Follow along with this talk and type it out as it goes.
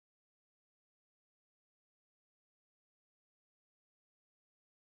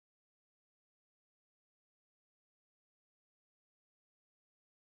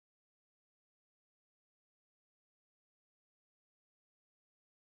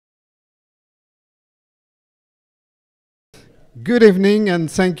Good evening and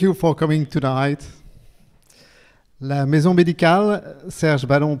thank you for coming tonight. La Maison Médicale, Serge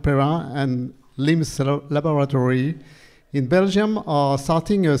Balon-Perin and LIMS Laboratory in Belgium are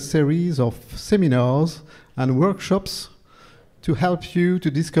starting a series of seminars and workshops to help you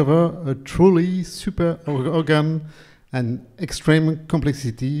to discover a truly super organ and extreme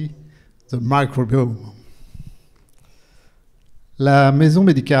complexity, the microbiome. La Maison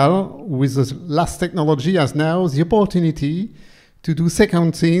Médicale, with the last technology, has now the opportunity to do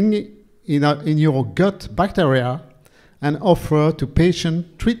sequencing in your gut bacteria and offer to patients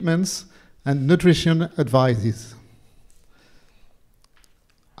treatments and nutrition advices.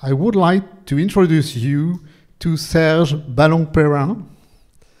 I would like to introduce you to Serge Balon-Perin,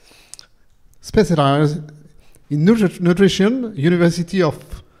 specialized in nutrition, University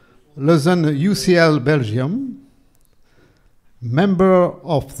of Lausanne, UCL, Belgium, member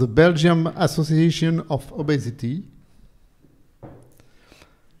of the Belgium Association of Obesity,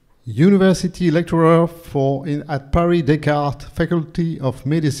 university lecturer at Paris Descartes Faculty of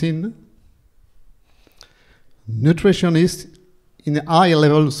Medicine, nutritionist in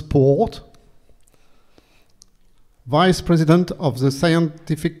high-level sport, vice president of the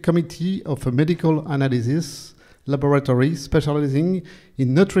scientific committee of a medical analysis laboratory specializing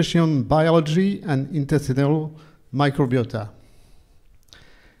in nutrition biology and intestinal microbiota,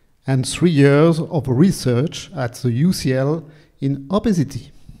 and 3 years of research at the UCL in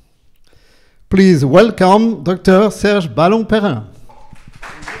obesity. Please welcome Dr. Serge Balon-Perin.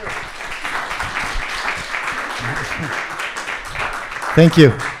 Thank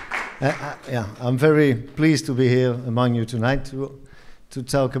you. I'm very pleased to be here among you tonight to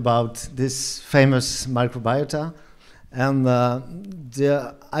talk about this famous microbiota. And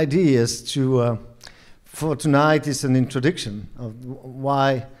the idea is for tonight is an introduction of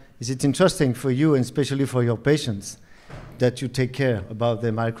why is it interesting for you, and especially for your patients, that you take care about the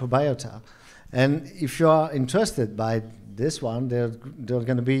microbiota. And if you are interested by this one, there are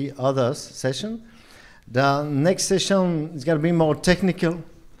going to be other sessions. The next session is going to be more technical.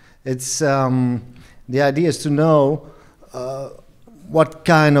 It's the idea is to know what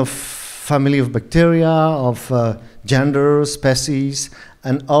kind of family of bacteria, of gender, species,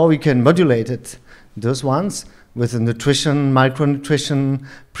 and how we can modulate it, those ones, with the nutrition, micronutrition,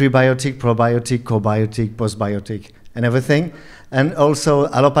 prebiotic, probiotic, cobiotic, postbiotic, and everything. And also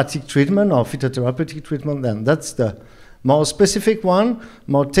allopathic treatment or phytotherapeutic treatment. Then that's the more specific one,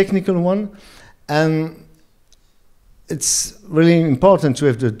 more technical one. And it's really important to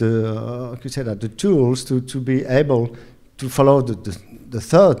have the tools to be able to follow the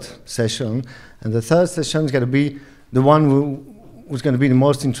third session. And the third session is going to be the one who's going to be the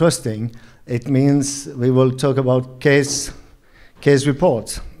most interesting. It means we will talk about case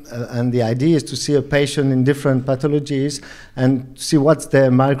reports. And the idea is to see a patient in different pathologies and see what's their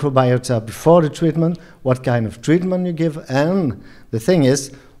microbiota before the treatment, what kind of treatment you give, and the thing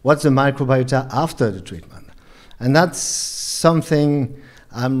is, what's the microbiota after the treatment. And that's something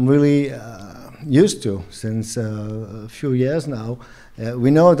I'm really used to since a few years now.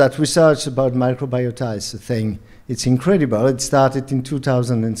 We know that research about microbiota is a thing. It's incredible. It started in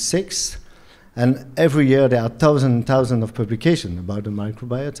 2006. And every year there are thousands and thousands of publications about the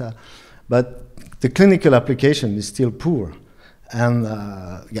microbiota, but the clinical application is still poor. And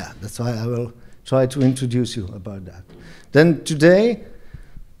yeah, that's why I will try to introduce you about that. Then today,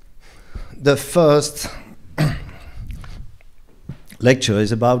 the first lecture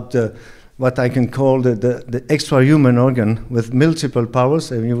is about what I can call the extra-human organ with multiple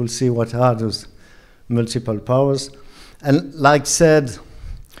powers, and you will see what are those multiple powers. And like said,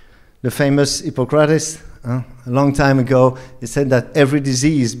 the famous Hippocrates, a long time ago, he said that every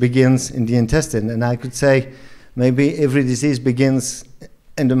disease begins in the intestine. And I could say maybe every disease begins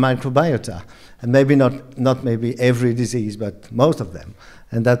in the microbiota. And maybe not maybe every disease, but most of them.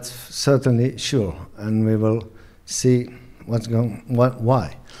 And that's certainly sure. And we will see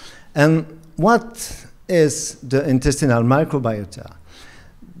why. And what is the intestinal microbiota?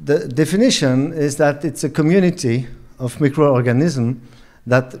 The definition is that it's a community of microorganisms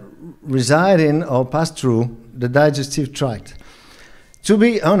that reside in or pass through the digestive tract. To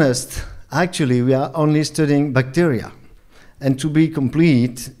be honest, actually we are only studying bacteria. And to be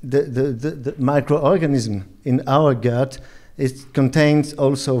complete, the microorganism in our gut, it contains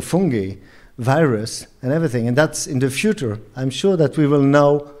also fungi, virus, and everything. And that's in the future. I'm sure that we will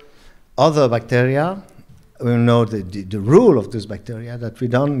know other bacteria. We will know the rule of those bacteria that we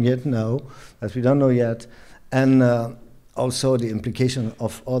don't yet know, and also the implication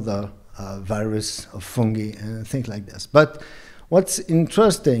of other virus, of fungi, and things like this. But what's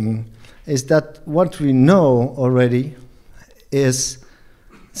interesting is that what we know already is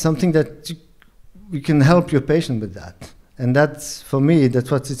something that you can help your patient with that. And that's, for me,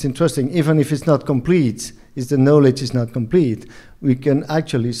 that's what is interesting. Even if it's not complete, if the knowledge is not complete, we can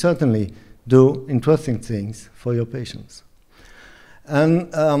actually certainly do interesting things for your patients.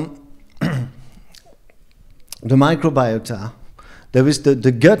 And the microbiota, there is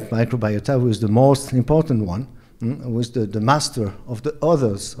the gut microbiota, who is the most important one, who is the master of the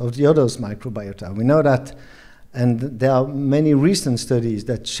others microbiota. We know that, and there are many recent studies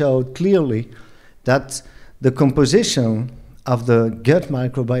that showed clearly that the composition of the gut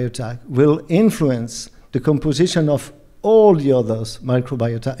microbiota will influence the composition of all the others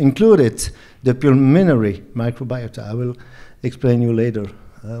microbiota, included the pulmonary microbiota. I will explain you later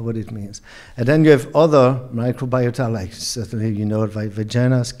what it means. And then you have other microbiota, like certainly you know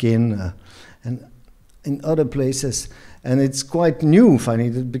vagina, skin, and in other places. And it's quite new,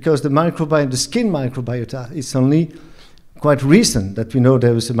 finally, because the skin microbiota is only quite recent that we know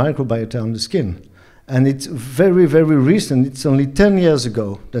there is a microbiota on the skin. And it's very, very recent. It's only 10 years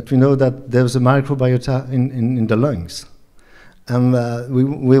ago that we know that there's a microbiota in the lungs. And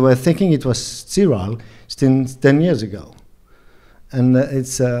we were thinking it was sterile since 10 years ago. And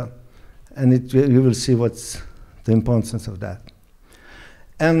you will see what's the importance of that.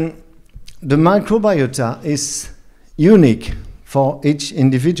 And the microbiota is unique for each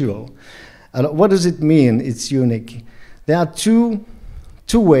individual. What does it mean it's unique? There are two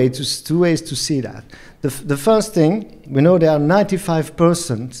ways to see that. The first thing, we know there are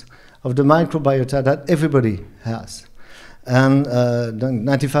 95% of the microbiota that everybody has. And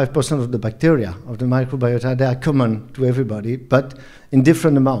 95% of the bacteria of the microbiota, they are common to everybody, but in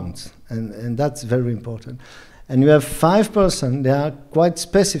different amounts. And that's very important. And you have 5%, they are quite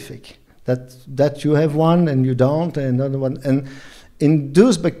specific, that you have one and you don't, and another one. And in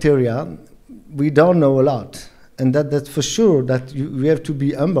those bacteria, we don't know a lot. And that's for sure that we have to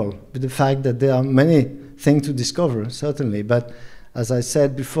be humble with the fact that there are many things to discover, certainly. But as I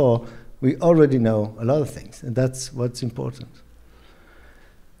said before, we already know a lot of things, and that's what's important.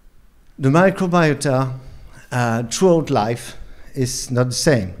 The microbiota throughout life is not the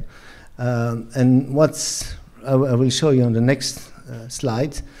same. And I will show you on the next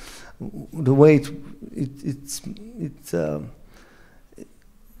slide the way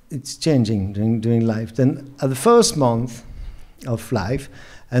it's changing during life. Then at the first month of life,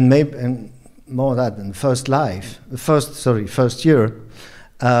 and more than the first year,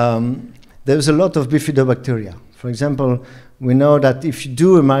 there's a lot of bifidobacteria. For example, we know that if you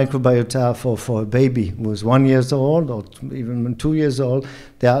do a microbiota for a baby who is 1 year old or even 2 years old,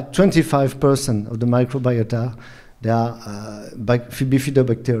 there are 25% of the microbiota, they are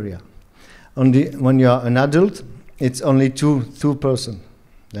bifidobacteria. When you are an adult, it's only 2%.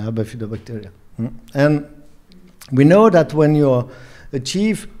 They are bifidobacteria. And we know that when you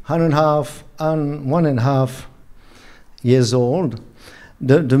achieve 1.5 years old,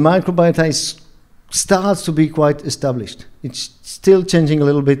 the microbiota starts to be quite established. It's still changing a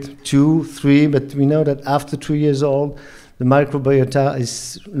little bit, 2, 3, but we know that after 2 years old, the microbiota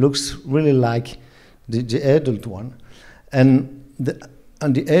looks really like the adult one. And the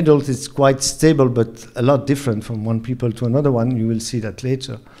adult is quite stable, but a lot different from one people to another one. You will see that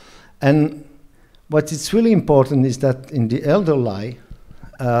later. And what is really important is that in the elderly,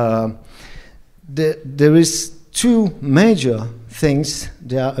 there is 2 major things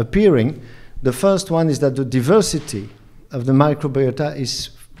that are appearing. The first one is that the diversity of the microbiota is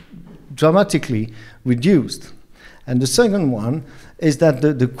dramatically reduced. And the second one is that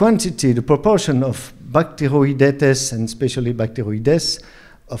the quantity, the proportion of Bacteroidetes, and especially Bacteroides,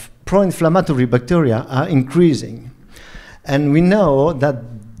 of pro-inflammatory bacteria are increasing. And we know that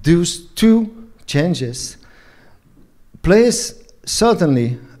those 2 changes plays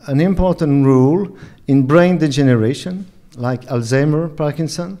certainly an important role in brain degeneration, like Alzheimer,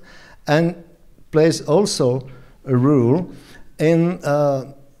 Parkinson, and plays also a role in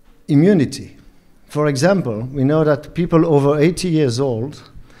immunity. For example, we know that people over 80 years old,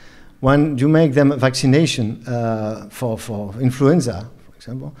 when you make them a vaccination for influenza, for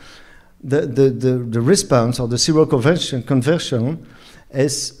example, the response or the seroconversion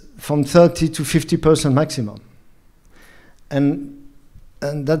is from 30 to 50% maximum. And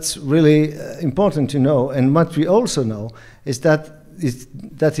that's really important to know. And what we also know is that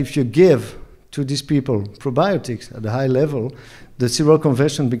if you give to these people probiotics at a high level, the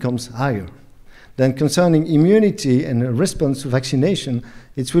seroconversion becomes higher. Then concerning immunity and a response to vaccination,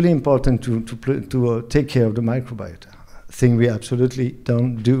 it's really important to take care of the microbiota, a thing we absolutely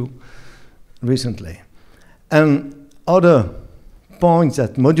don't do recently. And other points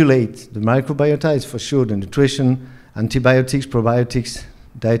that modulate the microbiota is for sure the nutrition antibiotics, probiotics,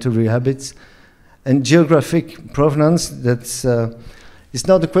 dietary habits, and geographic provenance. That's it's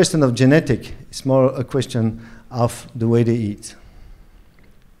not a question of genetic, it's more a question of the way they eat.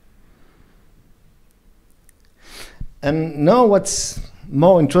 And now what's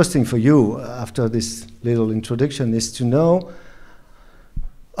more interesting for you after this little introduction is to know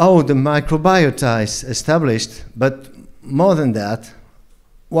how the microbiota is established, but more than that,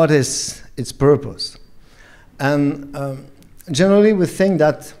 what is its purpose. And generally we think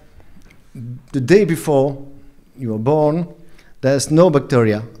that the day before you are born, there's no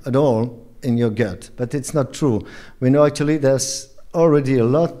bacteria at all in your gut, but it's not true. We know actually there's already a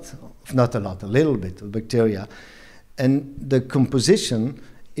lot, not a lot, a little bit of bacteria, and the composition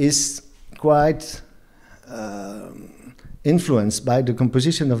is quite influenced by the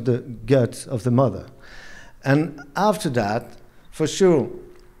composition of the gut of the mother. And after that, for sure,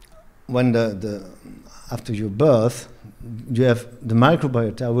 when after your birth, you have the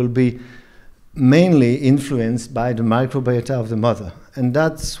microbiota will be mainly influenced by the microbiota of the mother. And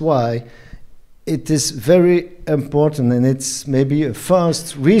that's why it is very important, and it's maybe a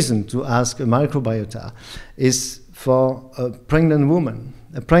first reason to ask a microbiota, is for a pregnant woman.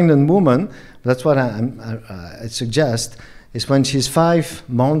 A pregnant woman, that's what I suggest, is when she's 5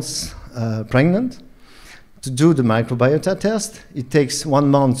 months pregnant, to do the microbiota test. It takes 1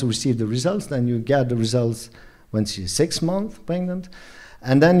 month to receive the results, then you get the results when she's 6 months pregnant,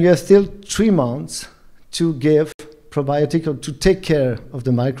 and then you have still 3 months to give probiotic or to take care of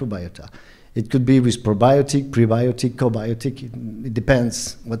the microbiota. It could be with probiotic, prebiotic, cobiotic. It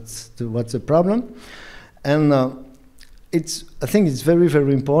depends what's the problem. And I think it's very,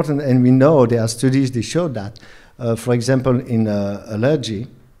 very important, and we know there are studies that show that. For example, in allergy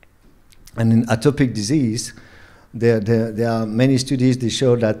and in atopic disease, there are many studies that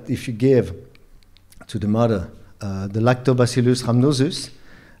show that if you give to the mother the Lactobacillus rhamnosus,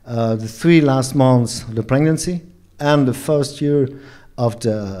 the 3 last months of the pregnancy and the first year of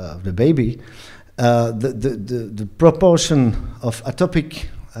the baby, the proportion of atopic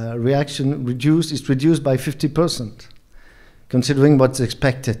reaction is reduced by 50%, considering what's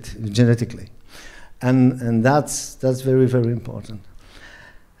expected genetically. And that's very, very important.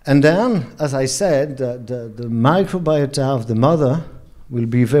 And then, as I said, the microbiota of the mother will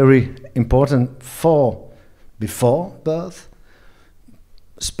be very important for before birth,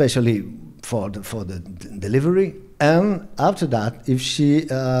 especially for the delivery, and after that, if she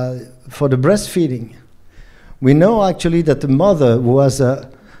for the breastfeeding. We know actually that the mother who has I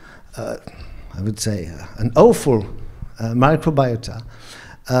would say an awful microbiota,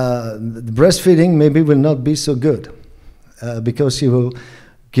 the breastfeeding maybe will not be so good because she will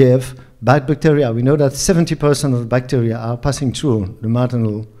give bad bacteria. We know that 70% of bacteria are passing through the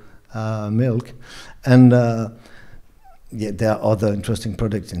maternal milk, and yeah, there are other interesting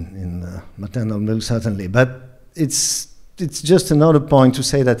products in maternal milk, certainly. But it's just another point to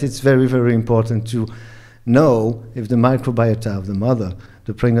say that it's very, very important to know if the microbiota of the mother,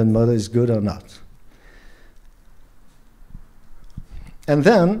 the pregnant mother, is good or not. And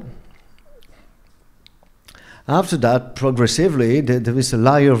then, after that, progressively, there is a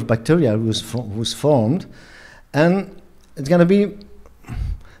layer of bacteria who's formed, and it's going to be,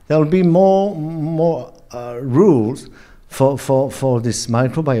 there will be more rules for this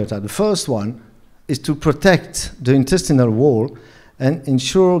microbiota. The first one is to protect the intestinal wall and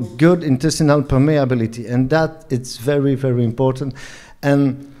ensure good intestinal permeability, and that it's very, very important.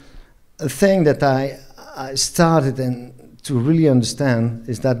 And a thing that I started to really understand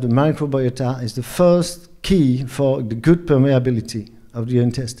is that the microbiota is the first key for the good permeability of the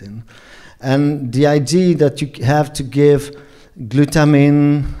intestine. And the idea that you have to give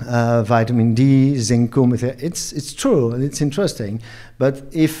glutamine, vitamin D, zinc, it's true and it's interesting. But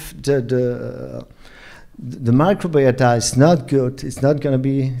if the microbiota is not good, it's not going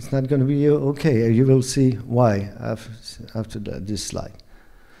to be okay. You will see why after this slide.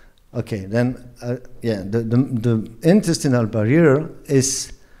 Okay, then yeah, the intestinal barrier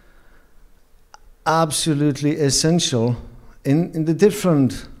is absolutely essential in the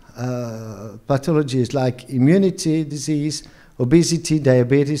different pathologies like immunity disease, obesity,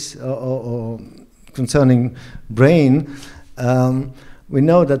 diabetes, or concerning brain. We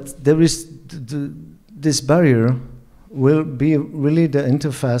know that there is this barrier will be really the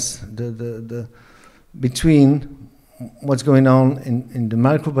interface between what's going on in the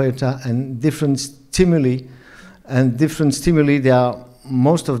microbiota and different stimuli. And different stimuli,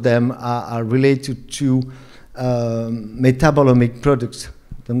 most of them are related to metabolomic products.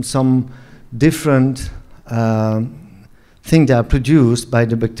 And some different things that are produced by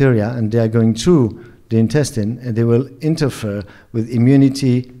the bacteria, and they are going through the intestine, and they will interfere with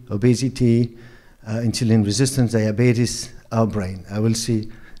immunity, obesity, insulin resistance, diabetes, our brain. I will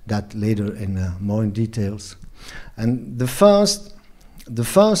see that later in more in details. And the first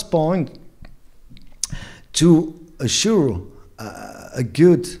point to assure a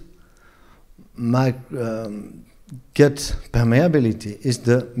good gut permeability is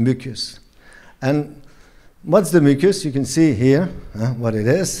the mucus. And what's the mucus? You can see here what it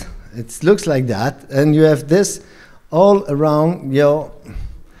is. It looks like that, and you have this all around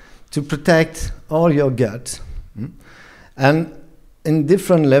to protect all your gut. And in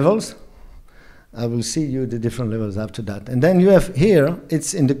different levels, I will see you the different levels after that. And then you have here,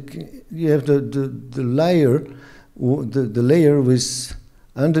 you have the layer, the layer with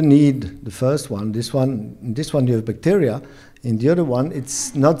underneath the first one. This one you have bacteria. In the other one,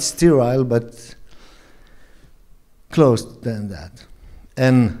 it's not sterile, but closed than that.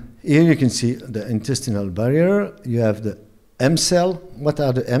 And here you can see the intestinal barrier. You have the M cell. What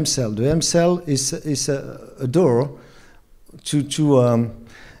are the M cell? The M cell is a door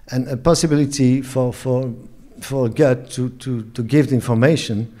and a possibility for gut to give the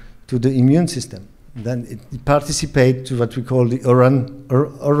information to the immune system. Then it participates to what we call the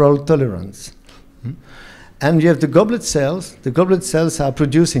oral tolerance. And you have the goblet cells. The goblet cells are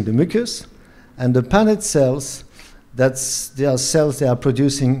producing the mucus, and the Paneth cells, they are cells that are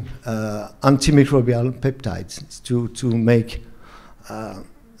producing antimicrobial peptides to make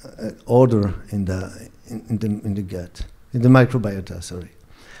order in the gut, in the microbiota. Sorry.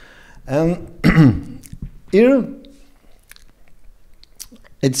 And here,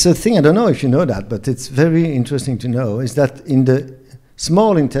 it's a thing, I don't know if you know that, but it's very interesting to know, is that in the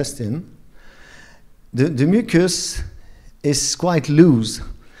small intestine, the mucus is quite loose.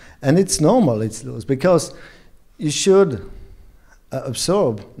 And it's normal it's loose, because you should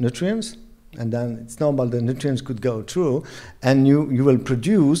absorb nutrients, and then it's normal the nutrients could go through, and you will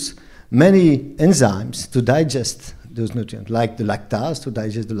produce many enzymes to digest those nutrients, like the lactase to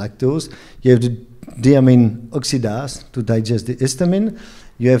digest the lactose. You have the diamine oxidase to digest the histamine.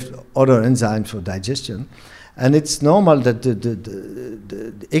 You have other enzymes for digestion, and it's normal that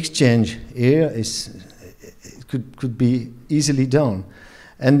the exchange here could be easily done.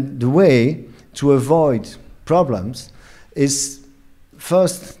 And the way to avoid problems is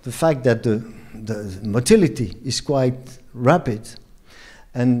first the fact that the motility is quite rapid,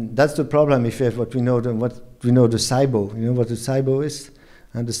 and that's the problem if you have what we know the SIBO. You know what the SIBO is?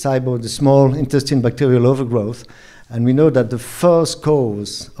 And the SIBO, the small intestine bacterial overgrowth, and we know that the first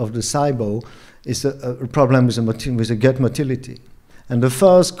cause of the SIBO is a problem with a gut motility. And the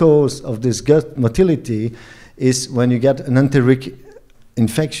first cause of this gut motility is when you get an enteric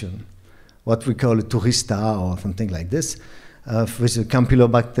infection, what we call a turista or something like this, with a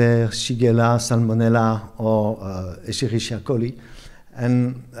Campylobacter, Shigella, Salmonella, or Escherichia coli.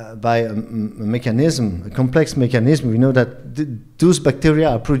 And by a complex mechanism, we know that those bacteria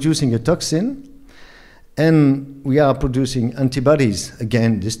are producing a toxin, and we are producing antibodies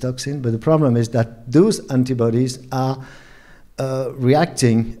against this toxin. But the problem is that those antibodies are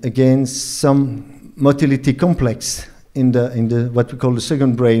reacting against some motility complex in the what we call the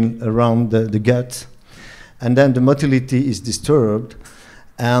second brain around the gut, and then the motility is disturbed,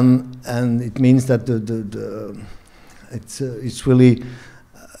 and it means that it's really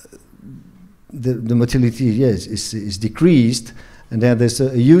the motility is decreased, and then there's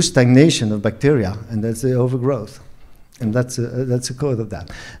a huge stagnation of bacteria, and that's the overgrowth, and that's a cause of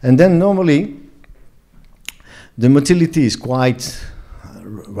that. And then normally the motility is quite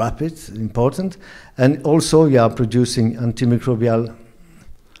rapid, important, and also you are producing antimicrobial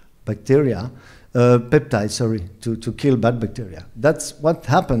bacteria, peptides, to kill bad bacteria. That's what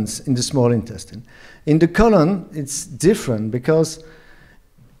happens in the small intestine. In the colon, it's different, because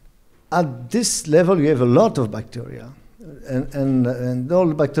at this level you have a lot of bacteria, and all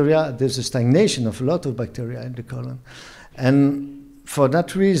the bacteria, there's a stagnation of a lot of bacteria in the colon. And for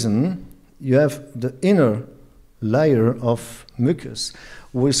that reason, you have the inner layer of mucus,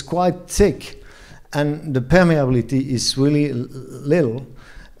 which is quite thick, and the permeability is really little,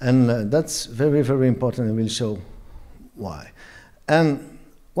 and that's very, very important, and we'll show why. And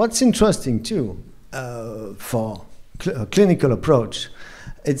what's interesting too, for a clinical approach,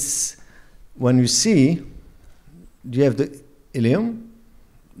 it's when you see, you have the ileum,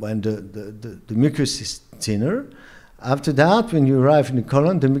 when the mucus is thinner. After that, when you arrive in the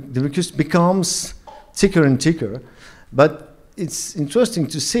colon, the mucus becomes thicker and thicker. But it's interesting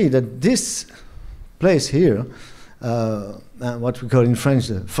to see that this place here, what we call in French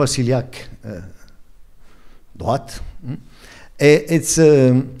the fosse iliaque droite, it's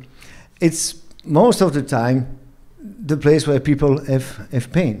most of the time the place where people have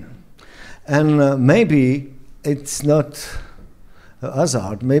pain. And maybe it's not a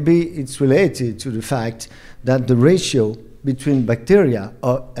hazard, maybe it's related to the fact that the ratio between bacteria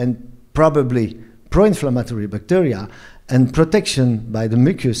and probably pro-inflammatory bacteria and protection by the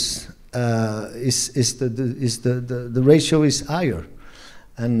mucus the ratio is higher,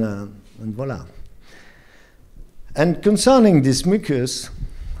 and voila. And concerning this mucus,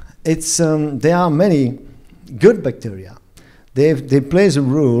 there are many good bacteria. They play a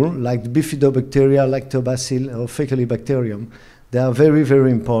role, like the bifidobacteria, lactobacillus, or Faecalibacterium. They are very,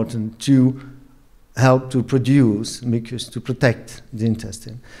 very important to help to produce mucus, to protect the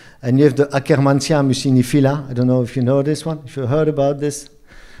intestine. And you have the Akkermansia mucinifila. I don't know if you know this one, if you heard about this.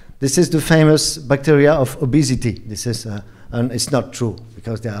 This is the famous bacteria of obesity. This is, and it's not true,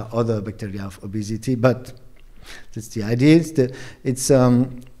 because there are other bacteria of obesity, but that's the idea. It's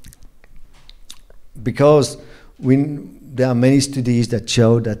because there are many studies that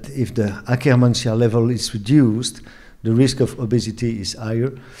show that if the Akkermansia level is reduced, the risk of obesity is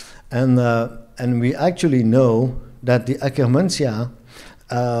higher. And we actually know that the Akkermansia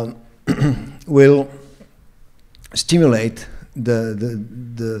will stimulate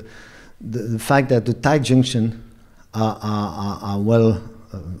the fact that the tight junctions are well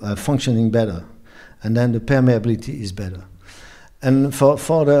functioning better, and then the permeability is better. And for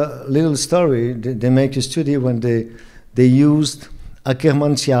the little story, they make a study when they used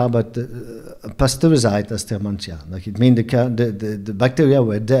Akkermansia, but pasteurized Akkermansia. Like it means the bacteria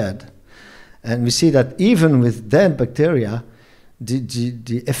were dead. And we see that even with dead bacteria,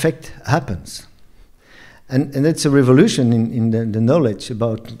 the effect happens. And it's a revolution in the knowledge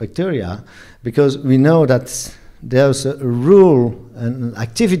about bacteria, because we know that there's a rule and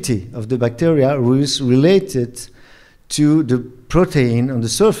activity of the bacteria who is related to the protein on the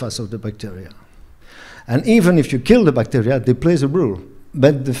surface of the bacteria. And even if you kill the bacteria, they play a role.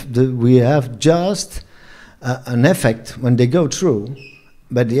 But we have just an effect when they go through,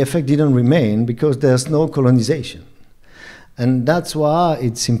 but the effect didn't remain because there's no colonization. And that's why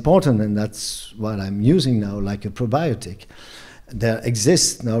it's important, and that's what I'm using now, like a probiotic. There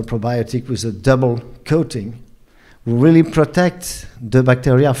exists now a probiotic with a double coating, who really protect the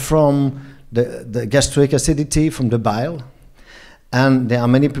bacteria from the gastric acidity, from the bile. And there are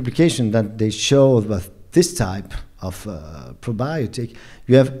many publications that they show that this type of probiotic,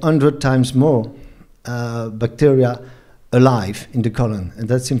 you have 100 times more bacteria alive in the colon. And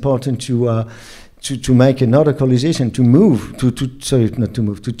that's important to make another colonization, to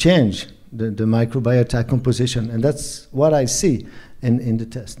change the microbiota composition. And that's what I see in the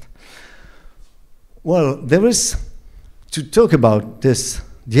test. Well, there is, to talk about this,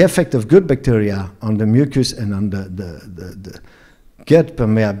 the effect of good bacteria on the mucus and on the gut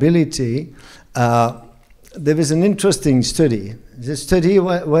permeability. There is an interesting study. The study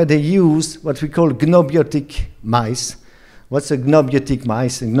where they use what we call gnobiotic mice. What's a gnobiotic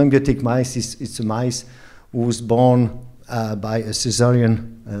mice? A gnobiotic mice is a mice who was born by a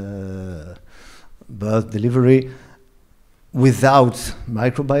cesarean birth delivery without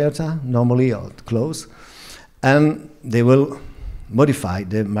microbiota, normally, or close, and they will modify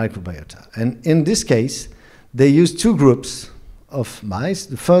the microbiota. And in this case, they used two groups of mice.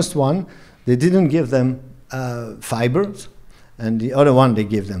 The first one, they didn't give them fibers, and the other one, they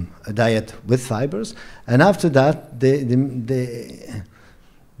give them a diet with fibers. And after that, they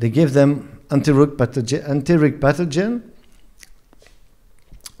give them enteric pathogen,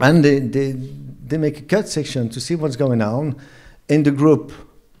 and they make a cut section to see what's going on in the group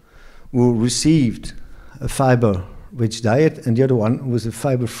who received a fiber-rich diet, and the other one was a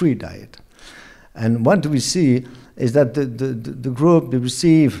fiber-free diet. And what we see is that the group, they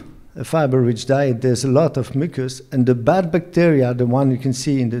receive a fiber-rich diet, there's a lot of mucus, and the bad bacteria, the one you can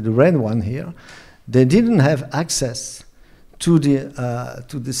see in the red one here, they didn't have access to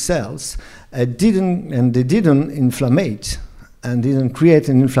the cells, they didn't inflammate, and didn't create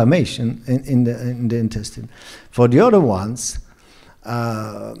an inflammation in the intestine. For the other ones,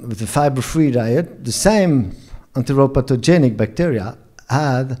 with the fiber-free diet, the same enteropathogenic bacteria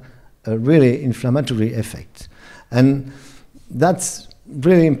had a really inflammatory effect. And that's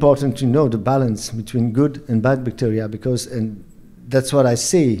really important to know the balance between good and bad bacteria, because, and that's what I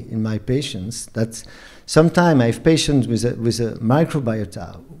see in my patients, that sometimes I have patients with a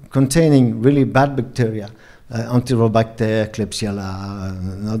microbiota containing really bad bacteria, Enterobacter,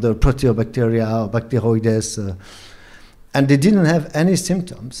 Klebsiella, other Proteobacteria or Bacteroides, and they didn't have any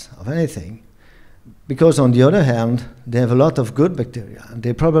symptoms of anything. because on the other hand, they have a lot of good bacteria.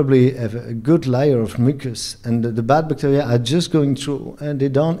 They probably have a good layer of mucus, and the bad bacteria are just going through, and they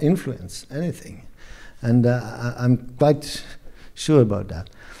don't influence anything. And I'm quite sure about that.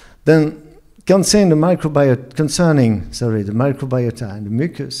 Then, concerning the microbiota and the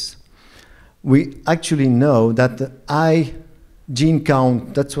mucus, we actually know that the I gene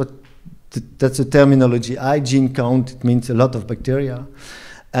count, that's the terminology, I gene count, it means a lot of bacteria,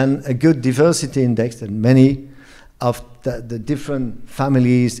 and a good diversity index, and many of the different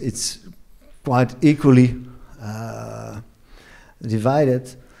families, it's quite equally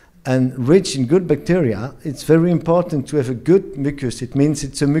divided, and rich in good bacteria. It's very important to have a good mucus. It means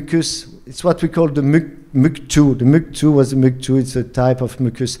it's a mucus, it's what we call the MUC2. The MUC2 was a MUC2, it's a type of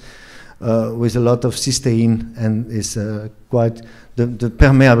mucus with a lot of cysteine, and is quite, the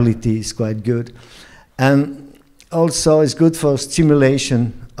permeability is quite good. And also it's good for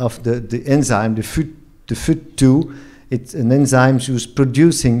stimulation of the enzyme, the FUT2. It's an enzyme who's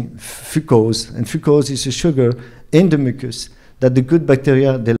producing fucose, and fucose is a sugar in the mucus that the good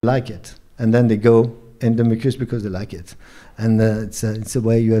bacteria, they like it. And then they go in the mucus because they like it. And it's a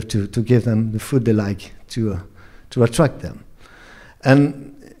way you have to give them the food they like to attract them.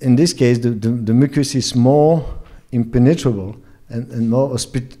 And in this case, the mucus is more impenetrable and more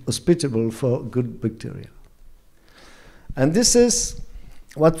hospitable for good bacteria. And this is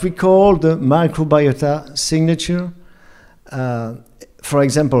what we call the microbiota signature. For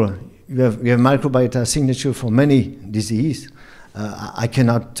example, you have microbiota signature for many diseases. I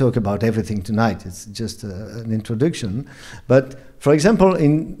cannot talk about everything tonight, it's just an introduction. But for example,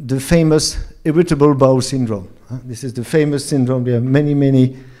 in the famous irritable bowel syndrome, this is the famous syndrome. There are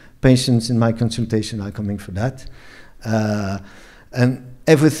many patients in my consultation are coming for that. And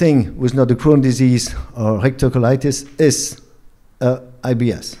everything with not a Crohn's disease or rectocolitis is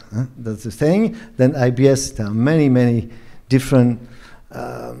IBS. That's the thing. Then IBS, there are many different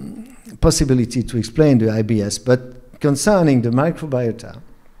possibilities to explain the IBS. But concerning the microbiota,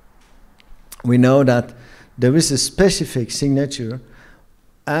 we know that there is a specific signature,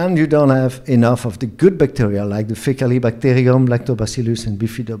 and you don't have enough of the good bacteria like the Faecalibacterium, Lactobacillus, and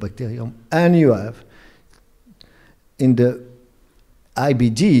Bifidobacterium, and you have in the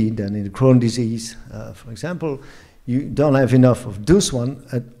IBD, then in the Crohn's disease, for example, you don't have enough of this one,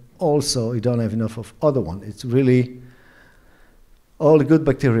 and also you don't have enough of other one. It's really, all the good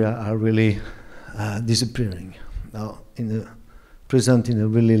bacteria are really disappearing now, present in a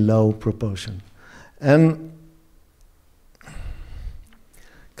really low proportion. And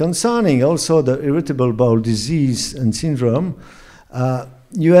concerning also the irritable bowel disease and syndrome,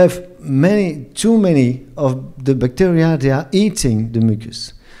 you have too many of the bacteria, they are eating the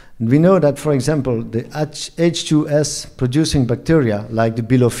mucus. And we know that, for example, the H2S producing bacteria, like the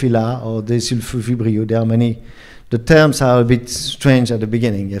Bilophila or the Sulfovibrio, there are many. The terms are a bit strange at the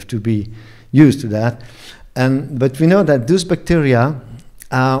beginning, you have to be used to that. But we know that those bacteria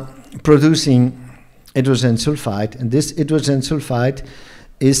are producing hydrogen sulfide, and this hydrogen sulfide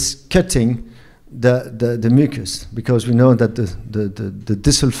is cutting the mucus, because we know that the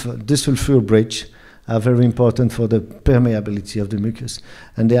disulfur bridge are very important for the permeability of the mucus,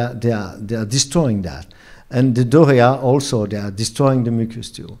 and they are destroying that. And the Dorea also, they are destroying the mucus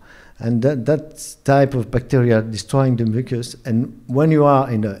too. And that type of bacteria destroying the mucus, and when you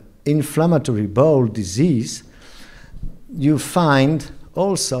are in an inflammatory bowel disease, you find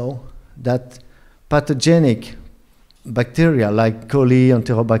also that pathogenic bacteria like coli,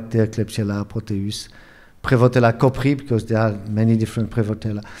 Enterobacter, Klebsiella, Proteus, Prevotella copri, because there are many different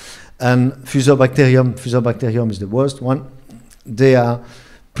Prevotella, and Fusobacterium is the worst one. They are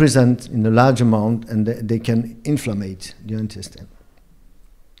present in a large amount, and they can inflammate the intestine.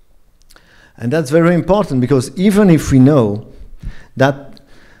 And that's very important, because even if we know that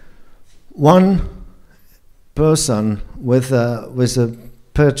one person with a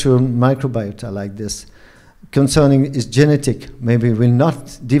perturbed microbiota like this, concerning his genetic, maybe will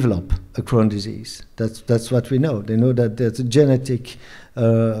not develop a Crohn's disease. That's what we know. They know that there's a genetic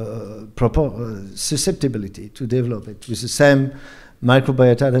susceptibility to develop it with the same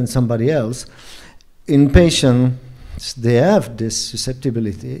microbiota than somebody else. In patients, they have this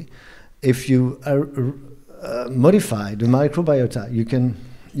susceptibility. If you modify the microbiota, you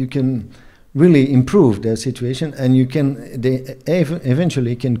can really improve their situation, and they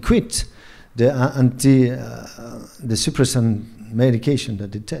eventually can quit the suppressant medication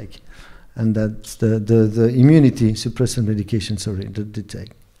that they take, and that's the immunity suppressant medication, sorry, that they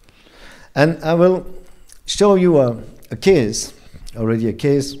take. And I will show you a case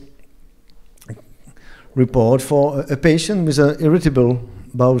report for a patient with an irritable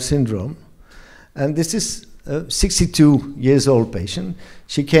bowel syndrome, And this is a 62 years old patient.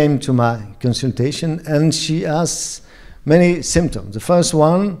 She came to my consultation and she has many symptoms. The first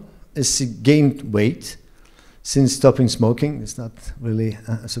one is she gained weight since stopping smoking. It's not really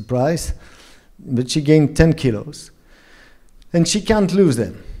a surprise, but she gained 10 kilos. And she can't lose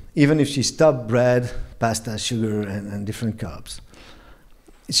them, even if she stopped bread, pasta, sugar, and different carbs.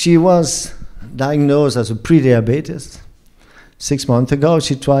 She was diagnosed as a pre-diabetes. 6 months ago,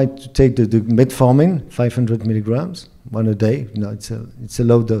 she tried to take the metformin, 500 milligrams, one a day. You know, it's a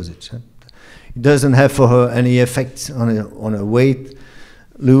low dosage. Huh? It doesn't have for her any effect on her weight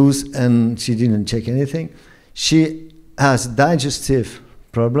lose, and she didn't check anything. She has digestive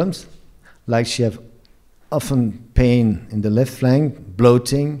problems, like she has often pain in the left flank,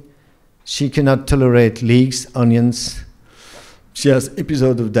 bloating. She cannot tolerate leeks, onions. She has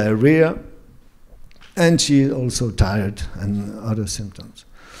episodes of diarrhea, and she is also tired and other symptoms.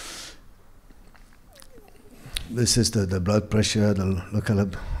 This is the blood pressure, the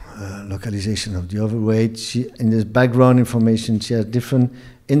localization of the overweight. In this background information, she has different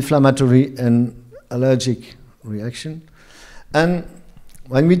inflammatory and allergic reaction. And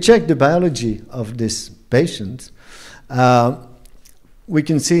when we check the biology of this patient, we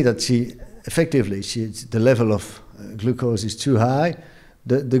can see that the level of glucose is too high.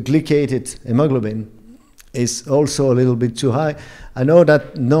 The glycated hemoglobin is also a little bit too high. I know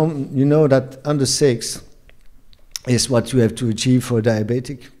that you know that under 6 is what you have to achieve for a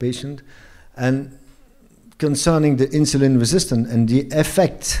diabetic patient. And concerning the insulin resistance and the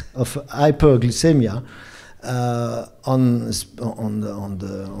effect of hyperglycemia on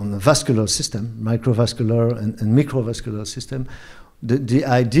the vascular system, microvascular and microvascular system, the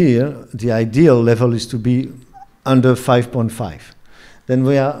ideal level is to be under 5.5. Then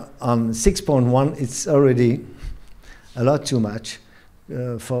we are on 6.1. It's already a lot too much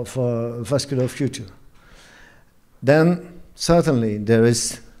for vascular future. Then certainly there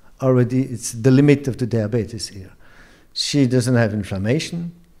is already, it's the limit of the diabetes here. She doesn't have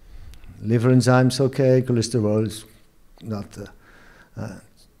inflammation, liver enzymes okay, cholesterol is not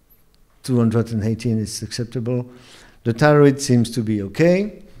 218 is acceptable. The thyroid seems to be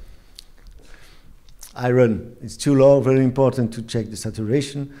okay. Iron is too low, very important to check the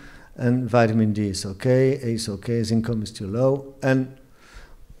saturation. And vitamin D is okay, A is okay, zinc is too low. And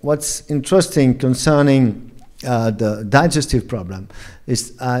what's interesting concerning the digestive problem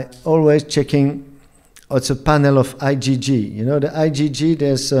is I always checking what's a panel of IgG. You know, the IgG,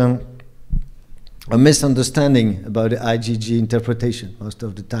 there's a misunderstanding about the IgG interpretation most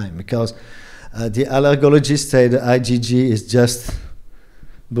of the time, because the allergologists say the IgG is just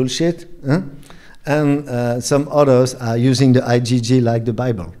bullshit, huh? And some others are using the IgG like the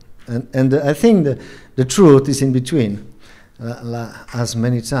Bible. And I think the truth is in between, as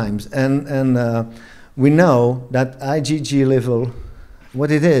many times. And we know that IgG level, what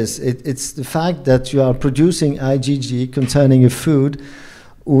it is, it's the fact that you are producing IgG containing a food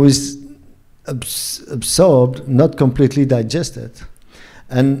who is absorbed, not completely digested.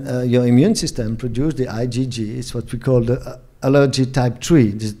 And your immune system produces the IgG. It's what we call the allergy type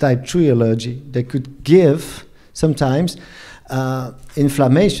 3. This type 3 allergy, they could give sometimes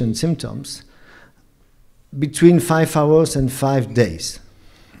inflammation symptoms between 5 hours and 5 days.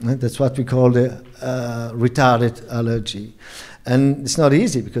 That's what we call the retarded allergy. And it's not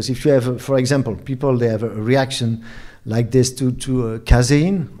easy, because if you have, for example, people, they have a reaction like this to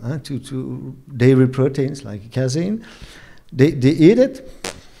casein, to dairy proteins like casein. They eat it,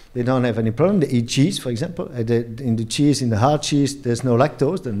 they don't have any problem. They eat cheese, for example. In the cheese, in the hard cheese, there's no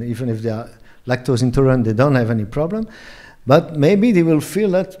lactose, and even if they are lactose intolerant, they don't have any problem. But maybe they will feel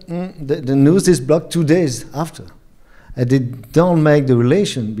that the news is blocked 2 days after. And they don't make the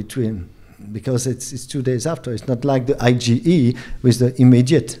relation between, because it's 2 days after. It's not like the IgE with the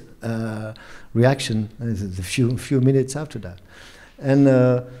immediate reaction, the few minutes after that.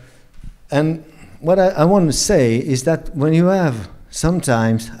 And what I want to say is that when you have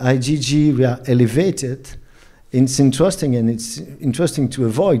sometimes IgG we are elevated, it's interesting, and it's interesting to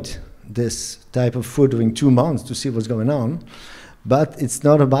avoid this type of food during 2 months to see what's going on, but it's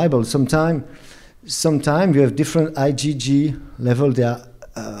not a Bible. Sometimes you have different IgG level. They are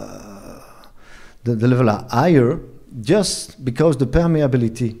the level are higher just because the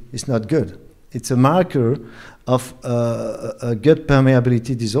permeability is not good. It's a marker of a gut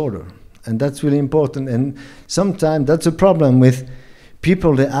permeability disorder, and that's really important. And sometimes that's a problem with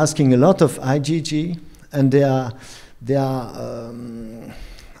people. They're asking a lot of IgG, and they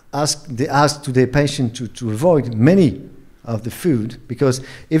ask to their patient to avoid many of the food, because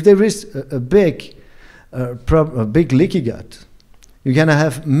if there is a big leaky gut, you're going to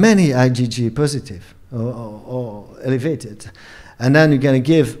have many IgG positive or elevated. And then you're going to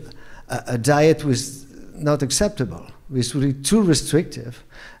give a diet which is not acceptable, which is really too restrictive.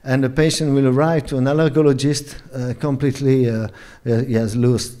 And the patient will arrive to an allergologist completely, he has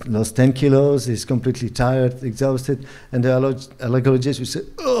lost 10 kilos, he's completely tired, exhausted, and the allergologist will say,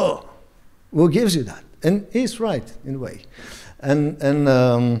 oh, who gives you that? And he's right, in a way. And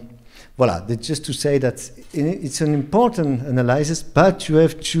voilà, that's just to say that it's an important analysis, but you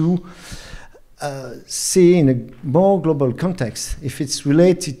have to see in a more global context if it's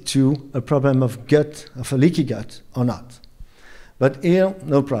related to a problem of gut, of a leaky gut, or not. But here,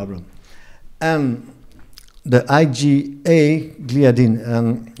 no problem. And the IgA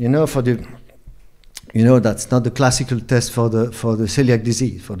gliadin, you know, that's not the classical test for the celiac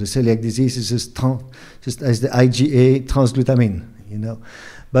disease. For the celiac disease, it's just as the IgA transglutamine, you know.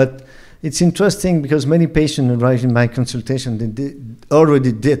 But it's interesting because many patients arrive in my consultation, they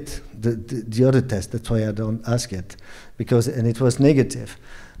already did the other test. That's why I don't ask it, and it was negative.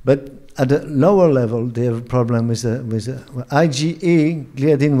 But at the lower level, they have a problem with IgA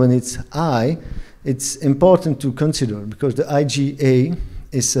gliadin. When it's high, it's important to consider because the IgA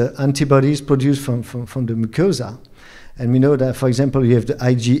is antibodies produced from the mucosa. And we know that, for example, you have the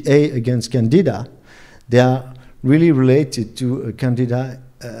IgA against Candida. They are really related to Candida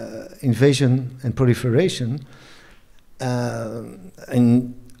invasion and proliferation.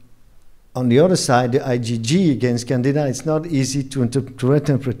 And on the other side, the IgG against Candida, it's not easy to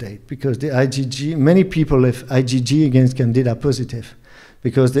interpret because the IgG, many people have IgG against Candida positive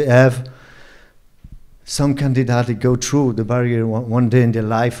because they have some Candida that go through the barrier one day in their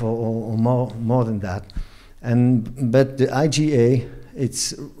life or more than that. But the IgA,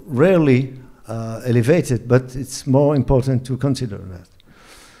 it's rarely elevated, but it's more important to consider that.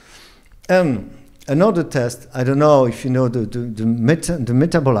 Another test, I don't know if you know the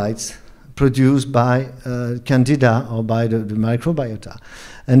metabolites produced by Candida or by the microbiota.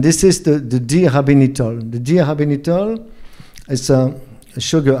 And this is the D-rabinitol. The D-rabinitol is a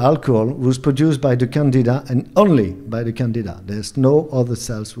sugar alcohol was produced by the Candida and only by the Candida. There's no other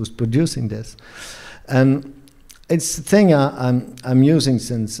cells who's producing this. And it's a thing I'm using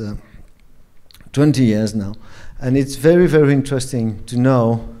since 20 years now. And it's very, very interesting to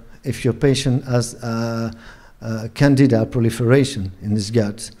know if your patient has Candida proliferation in his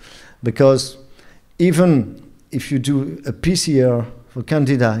gut. Because even if you do a PCR for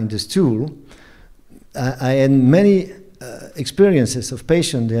Candida in the stool, I had many experiences of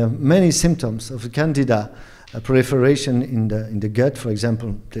patients. There are many symptoms of Candida proliferation in the gut. For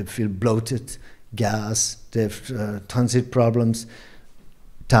example, they feel bloated, gas, they have transit problems,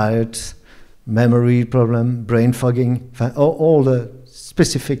 tired, memory problem, brain fogging, all the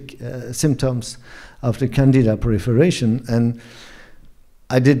specific symptoms of the Candida proliferation. And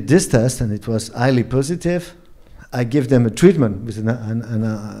I did this test, and it was highly positive. I give them a treatment with an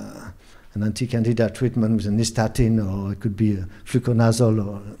anti-Candida treatment with a nystatin, or it could be a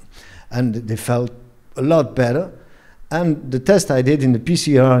fluconazole, and they felt a lot better. And the test I did in the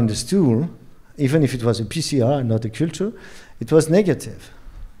PCR in the stool, even if it was a PCR and not a culture, it was negative.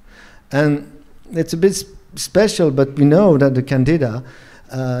 And it's a bit special, but we know that the Candida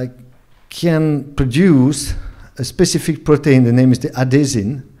can produce a specific protein. The name is the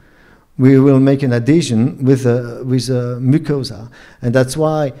adesin. We will make an adhesion with a mucosa, and that's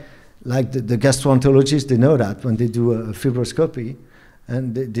why, like the gastroenterologists, they know that when they do a fibroscopy,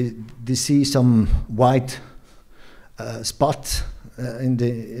 and they see some white spot in the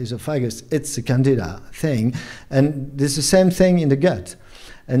esophagus. It's a Candida thing, and there's the same thing in the gut.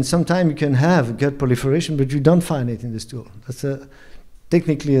 And sometimes you can have gut proliferation, but you don't find it in the stool. That's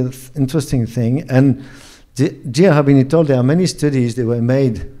technically an interesting thing. And D-rabinitol, there are many studies that were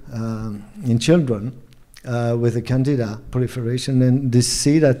made in children with a Candida proliferation, and they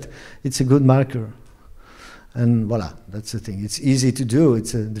see that it's a good marker. And voila, that's the thing. It's easy to do.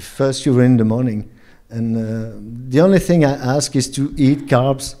 It's the first urine in the morning. And the only thing I ask is to eat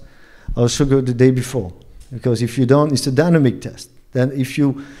carbs or sugar the day before. Because if you don't, it's a dynamic test. Then if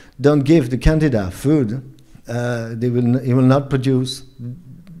you don't give the Candida food, it will not produce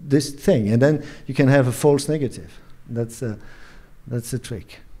this thing, and then you can have a false negative. That's the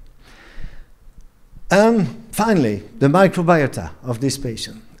trick. And finally, the microbiota of this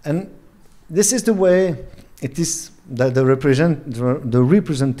patient. And this is the way it is that the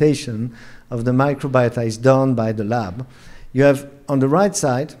representation of the microbiota is done by the lab. You have on the right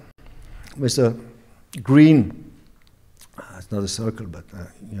side with a green, it's not a circle, but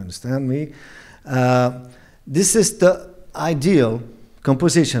you understand me. This is the ideal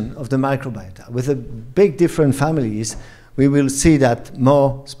composition of the microbiota with a big different families We will see that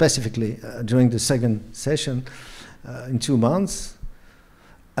more specifically during the second session in 2 months.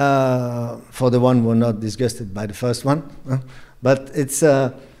 For the one who are not disgusted by the first one, but it's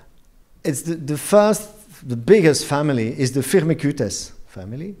the biggest family is the Firmicutes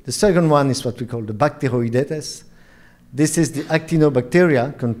family. The second one is what we call the Bacteroidetes. This is the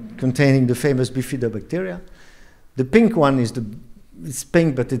actinobacteria containing the famous bifidobacteria. The pink one it's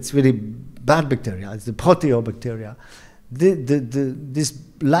pink, but it's really bad bacteria. It's the proteobacteria. This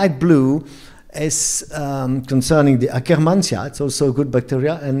light blue is concerning the Akkermansia. It's also a good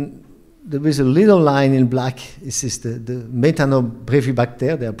bacteria, and there is a little line in black. This is the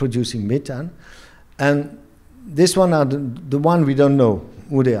Methanobrevibacter. They are producing methane, and this one are the one we don't know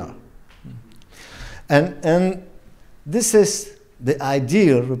who they are. And this is the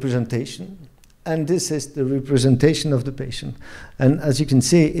ideal representation, and this is the representation of the patient. And as you can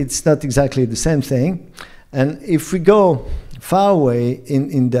see, it's not exactly the same thing. And if we go far away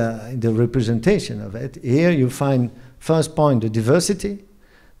in the representation of it, here you find, first point, the diversity.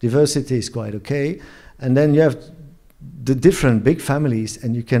 Diversity is quite okay. And then you have the different big families,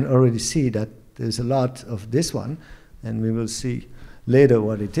 and you can already see that there's a lot of this one, and we will see later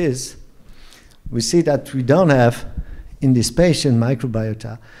what it is. We see that we don't have, in this patient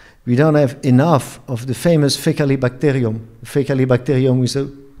microbiota, we don't have enough of the famous Faecalibacterium. Faecalibacterium is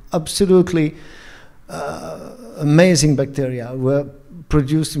an absolutely amazing bacteria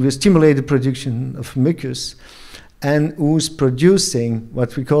who stimulate the production of mucus and who's producing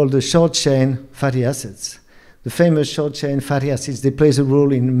what we call the short-chain fatty acids. The famous short-chain fatty acids, they play a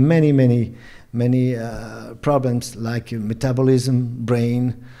role in many problems like metabolism,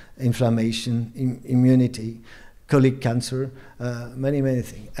 brain, inflammation, immunity, colic cancer, many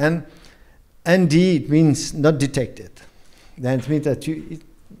things. And ND, it means not detected. That means that it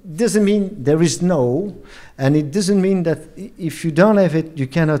doesn't mean there is no, and it doesn't mean that if you don't have it, you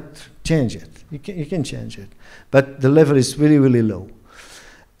cannot change it. You can change it, but the level is really low.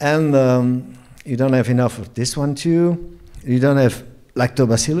 And you don't have enough of this one too. You don't have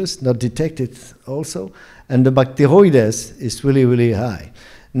lactobacillus, not detected also, and the Bacteroides is really high.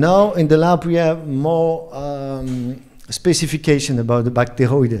 Now in the lab we have more specification about the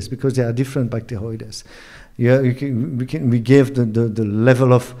Bacteroides, because there are different Bacteroides. Yeah, we give the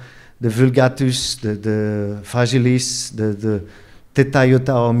level of the vulgatus, the fragilis, the theta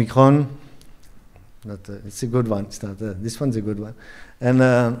iota omicron. It's a good one. It's not, this one's a good one. And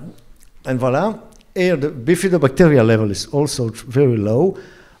voila. Here the bifidobacteria level is also very low.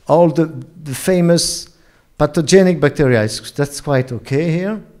 All the famous pathogenic bacteria, that's quite okay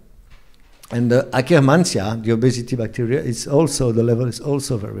here. And the Akkermansia, the obesity bacteria, the level is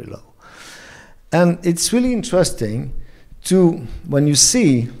also very low. And it's really interesting when you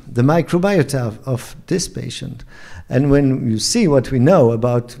see the microbiota of this patient, and when you see what we know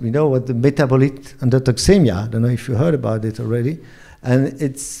what the metabolite endotoxemia, I don't know if you heard about it already, and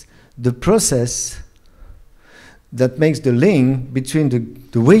it's the process that makes the link between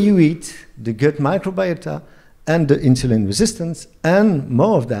the way you eat, the gut microbiota, and the insulin resistance, and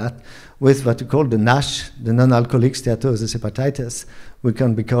more of that with what we call the NASH, the non-alcoholic steatosis hepatitis, we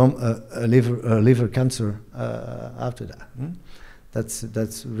can become a liver cancer after that.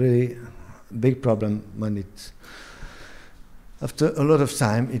 That's really a big problem when after a lot of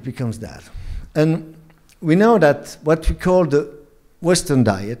time, it becomes that. And we know that what we call the Western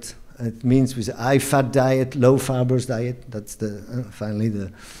diet, it means with a high-fat diet, low-fibers diet, that's finally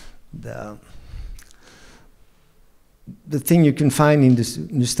the thing you can find in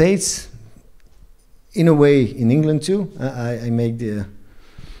the States, in a way in England too. I make the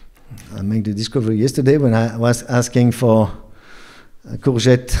discovery yesterday when I was asking for a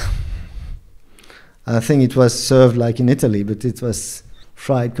courgette. I think it was served like in Italy, but it was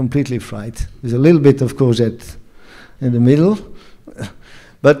fried, completely fried, with a little bit of courgette in the middle.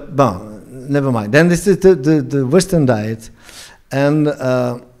 But bon, never mind. Then this is the Western diet, and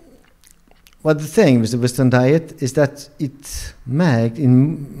what the thing with the Western diet is that it modulates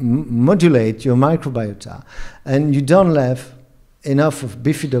your microbiota, and you don't have enough of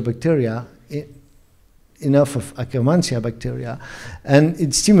bifidobacteria, enough of Akkermansia bacteria, and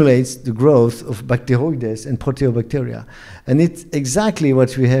it stimulates the growth of Bacteroides and Proteobacteria. And it's exactly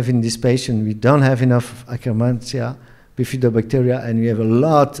what we have in this patient. We don't have enough of Akkermansia, bifidobacteria, and we have a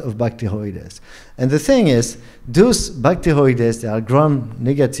lot of Bacteroides. And the thing is, those Bacteroides, they are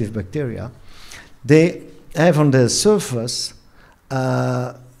gram-negative bacteria. They have on their surface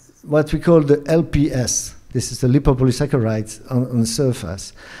what we call the LPS. This is the lipopolysaccharides on the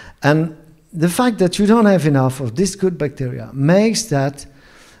surface. And the fact that you don't have enough of this good bacteria makes that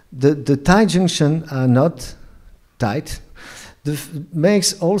the tight junction are not tight.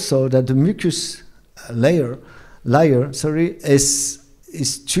 Makes also that the mucus layer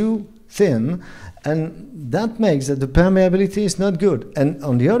is too thin, and that makes that the permeability is not good. And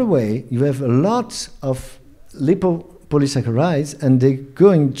on the other way, you have a lot of lipopolysaccharides, and they're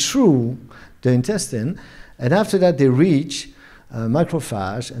going through the intestine, and after that they reach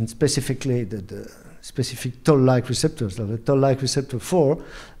macrophage, and specifically the specific toll-like receptors, like the toll-like receptor 4,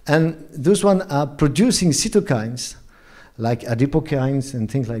 and those ones are producing cytokines, like adipokines and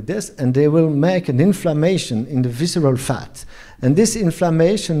things like this, and they will make an inflammation in the visceral fat. And this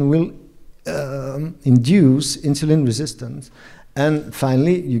inflammation will induce insulin resistance, and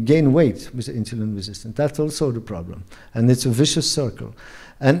finally you gain weight with insulin resistance. That's also the problem, and it's a vicious circle.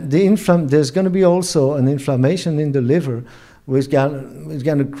 And there's going to be also an inflammation in the liver, which is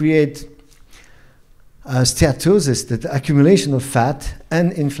going to create steatosis, the accumulation of fat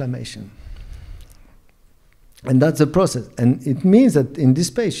and inflammation. And that's the process. And it means that in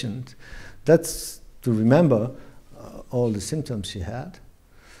this patient, that's to remember all the symptoms she had.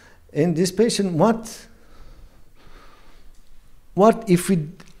 In this patient, what if we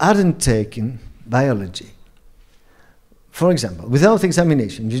hadn't taken biology? For example, without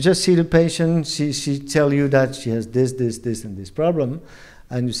examination, you just see the patient, she tell you that she has this, and this problem,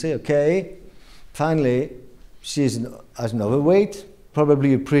 and you say, okay, finally, she has an overweight,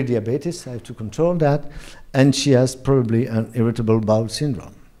 probably a pre-diabetes, I have to control that, and she has probably an irritable bowel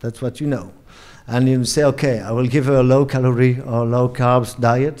syndrome. That's what you know. And you say, okay, I will give her a low-calorie or low-carbs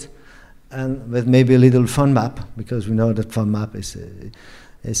diet, and with maybe a little FODMAP, because we know that FODMAP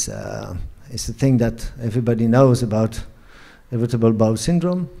is a thing that everybody knows about irritable bowel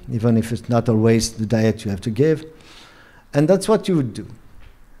syndrome, even if it's not always the diet you have to give. And that's what you would do.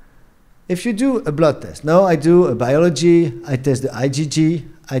 If you do a blood test, now I do a biology, I test the IgG,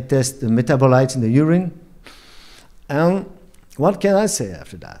 I test the metabolites in the urine, and what can I say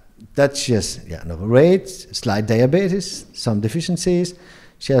after that? That she has an overweight, slight diabetes, some deficiencies,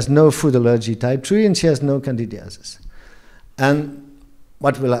 she has no food allergy type 3, and she has no candidiasis. And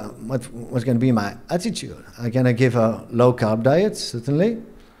what's going to be my attitude? I'm going to give her low-carb diet, certainly,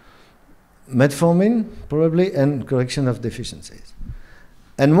 metformin, probably, and correction of deficiencies.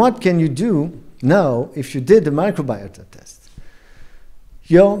 And what can you do now if you did the microbiota test?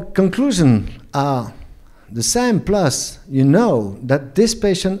 Your conclusions are the same, plus you know that this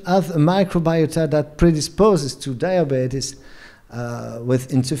patient has a microbiota that predisposes to diabetes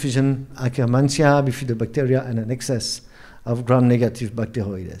with insufficient Akkermansia, bifidobacteria, and an excess of gram-negative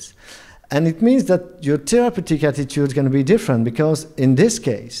Bacteroides. And it means that your therapeutic attitude is going to be different, because in this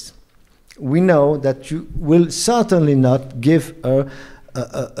case, we know that you will certainly not give her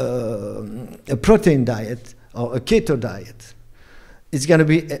a protein diet or a keto diet. It's going to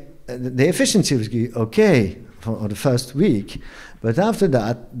be, the efficiency will be okay for the first week, but after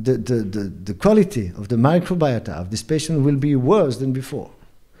that, the quality of the microbiota of this patient will be worse than before.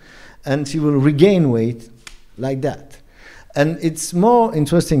 And she will regain weight like that. And it's more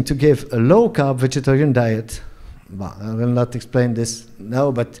interesting to give a low-carb vegetarian diet. Well, I will not explain this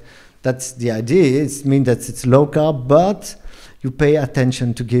now, but that's the idea. It means that it's low-carb, but you pay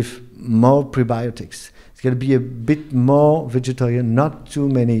attention to give more prebiotics. It's going to be a bit more vegetarian, not too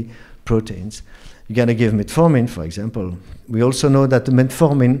many proteins. You're going to give metformin, for example. We also know that the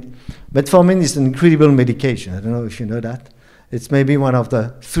metformin is an incredible medication. I don't know if you know that. It's maybe one of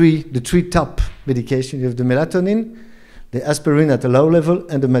the three top medications. You have the melatonin, the aspirin at a low level,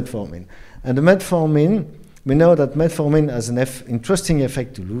 and the metformin. And the metformin, we know that metformin has an interesting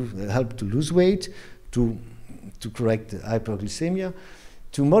effect to help to lose weight, to correct the hyperglycemia,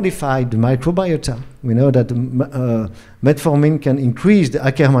 to modify the microbiota. We know that metformin can increase the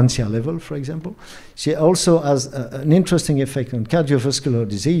Akkermansia level, for example. She also has an interesting effect on cardiovascular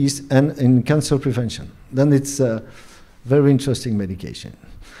disease and in cancer prevention. Then it's a very interesting medication.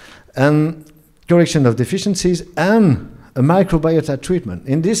 And correction of deficiencies and a microbiota treatment.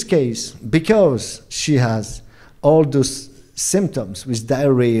 In this case, because she has all those symptoms with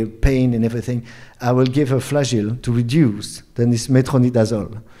diarrhea, pain, and everything, I will give her flagyl to reduce. Then it's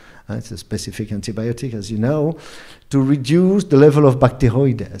metronidazole. It's a specific antibiotic, as you know, to reduce the level of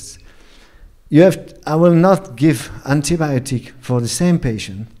Bacteroides. I will not give antibiotic for the same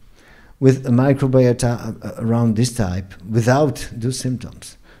patient with a microbiota around this type without those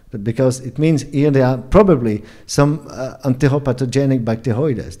symptoms. But because it means here there are probably some enteropathogenic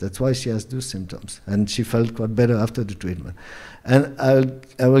Bacteroides. That's why she has those symptoms. And she felt quite better after the treatment. And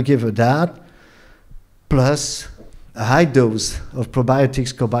I will give her that, plus a high dose of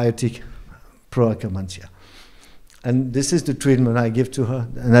probiotics, cobiotic, pro-Akkermansia. And this is the treatment I give to her,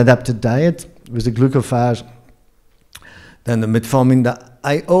 an adapted diet with a glucophage Then the metformin, that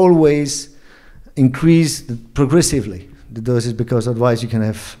I always increase progressively the doses, because otherwise you can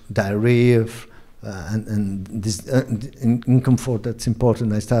have diarrhea and this discomfort. That's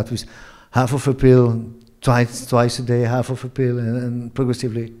important. I start with half of a pill, twice a day, half of a pill, and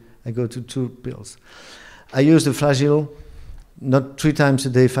progressively I go to 2 pills. I use the Flagyl, not 3 times a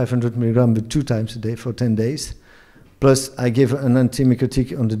day, 500 milligrams, but 2 times a day for 10 days. Plus, I give an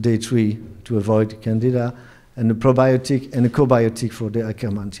antimycotic on the day 3 to avoid candida, and a probiotic and a probiotic for the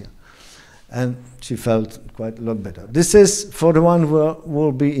Akkermansia. And she felt quite a lot better. This is for the one who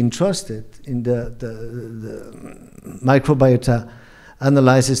will be interested in the microbiota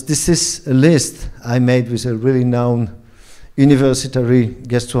analysis. This is a list I made with a really known university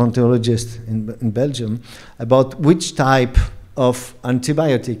gastroenterologist in Belgium about which type of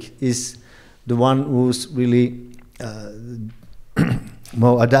antibiotic is the one who's really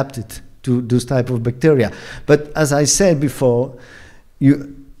more adapted to those type of bacteria. But as I said before,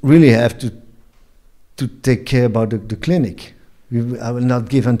 you really have to take care about the clinic. I will not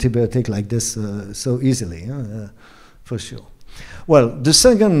give antibiotic like this so easily, for sure. Well, the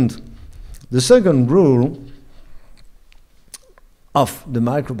second rule of the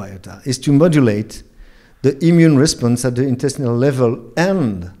microbiota is to modulate the immune response at the intestinal level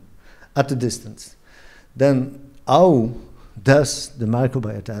and at a distance. Then how does the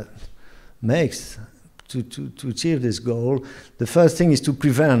microbiota makes to achieve this goal? The first thing is to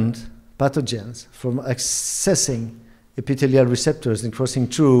prevent pathogens from accessing epithelial receptors and crossing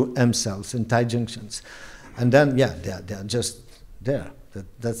through M cells and tight junctions. And then, yeah, they are just there.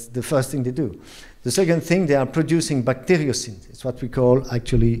 That's the first thing they do. The second thing, they are producing bacteriocin. It's what we call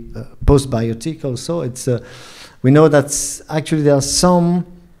actually postbiotic also. We know that actually there are some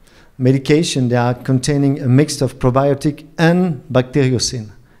medication that are containing a mix of probiotic and bacteriocin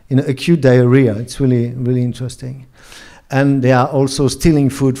in acute diarrhea. It's really, really interesting. And they are also stealing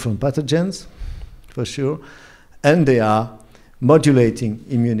food from pathogens, for sure. And they are modulating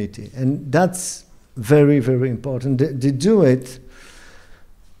immunity. And that's very, very important. They do it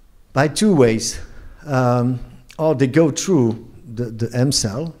by 2 ways. Or they go through the M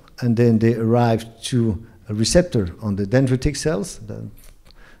cell, and then they arrive to a receptor on the dendritic cells,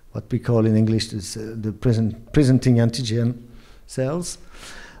 what we call in English is, the presenting antigen cells.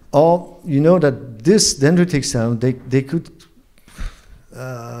 Or you know that this dendritic cell, they could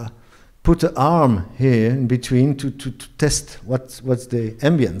put an arm here in between to test what's the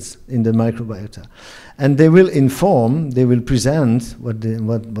ambience in the microbiota. And they will inform, they will present what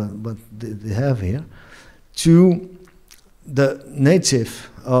they have here to the native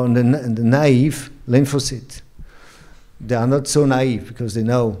or the naive lymphocyte. They are not so naive because they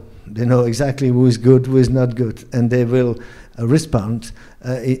know exactly who is good, who is not good, and they will respond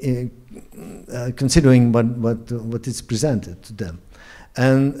considering what is presented to them.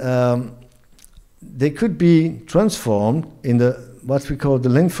 And they could be transformed in what we call the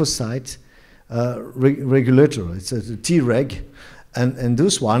lymphocyte regulator. It's a Treg, and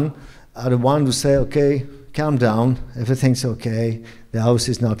those one are the ones who say, okay, calm down, everything's okay, the house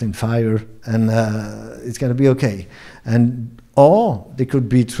is not in fire, and it's going to be okay. Or they could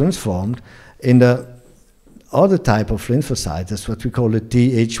be transformed in the other type of lymphocyte. That's what we call the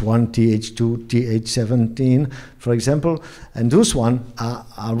Th1, Th2, Th17, for example. And those ones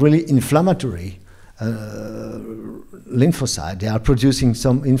are really inflammatory lymphocyte. They are producing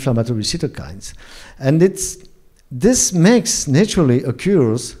some inflammatory cytokines. And this makes naturally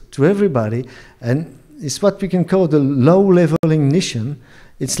occurs to everybody, and it's what we can call the low-level ignition.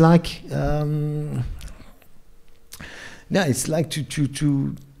 It's like it's like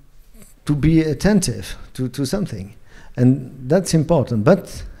to be attentive to something, and that's important.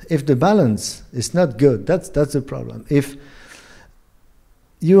 But if the balance is not good, that's the problem. If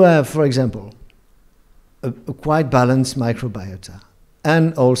you have, for example, a quite balanced microbiota,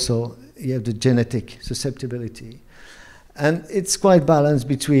 and also you have the genetic susceptibility, and it's quite balanced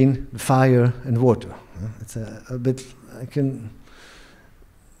between fire and water. It's a bit, I can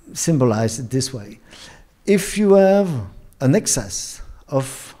symbolize it this way. If you have an excess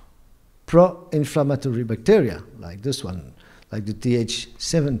of pro-inflammatory bacteria, like this one, like the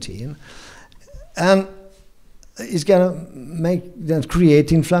Th17, and it's going to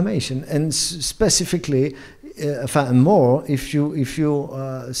create inflammation, and specifically, more if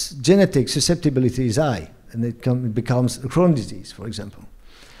your genetic susceptibility is high, and it becomes a Crohn's disease, for example.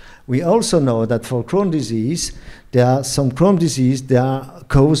 We also know that for Crohn's disease, there are some Crohn's disease that are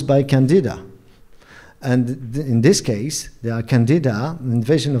caused by candida. And in this case, they are candida,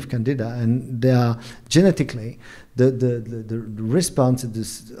 invasion of candida, and they are genetically, the response of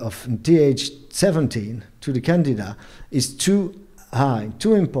Th17 to the candida is too high,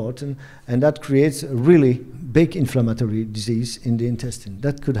 too important, and that creates a really big inflammatory disease in the intestine.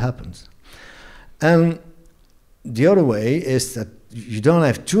 That could happen. And the other way is that you don't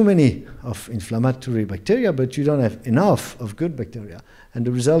have too many of inflammatory bacteria, but you don't have enough of good bacteria, and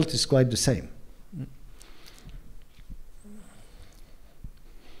the result is quite the same.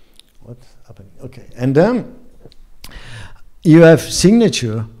 What's happening? Okay, and then you have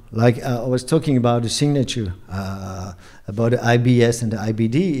signature, like I was talking about the signature, about the IBS and the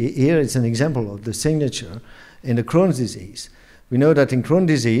IBD. Here it's an example of the signature in the Crohn's disease. We know that in Crohn's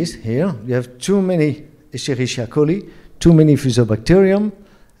disease, here, you have too many Escherichia coli, too many Fusobacterium,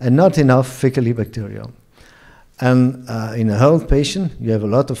 and not enough Faecalibacterium. And in a health patient, you have a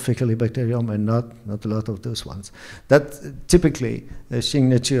lot of Faecalibacterium and not a lot of those ones. That's typically the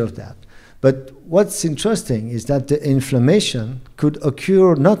signature of that. But what's interesting is that the inflammation could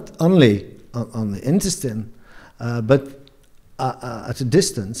occur not only on the intestine, but at a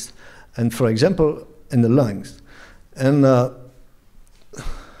distance, and for example, in the lungs. And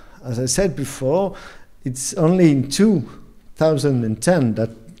as I said before, it's only in 2010 that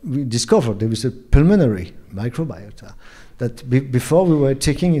we discovered there was a pulmonary microbiota that before we were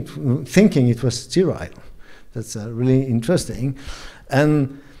thinking it was sterile. That's really interesting.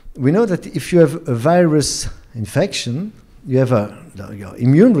 And we know that if you have a virus infection, you have your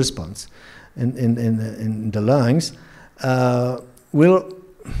immune response in the lungs will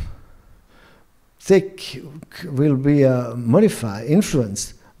be modified,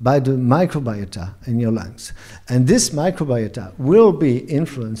 influenced by the microbiota in your lungs. And this microbiota will be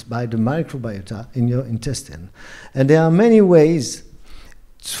influenced by the microbiota in your intestine. And there are many ways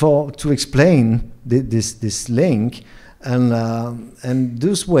to explain this link, and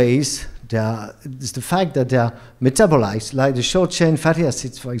those ways, it's the fact that they are metabolized, like the short-chain fatty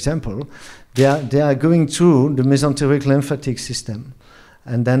acids, for example, they are going through the mesenteric lymphatic system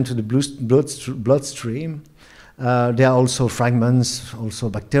and then to the bloodstream. There are also fragments, also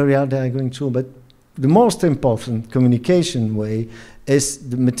bacteria they are going through, but the most important communication way is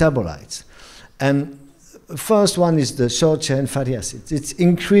the metabolites. And the first one is the short-chain fatty acids. It's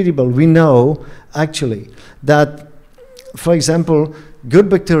incredible. We know, actually, that, for example, good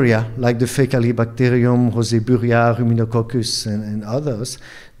bacteria, like the Faecalibacterium, Roseburia, Ruminococcus, and others,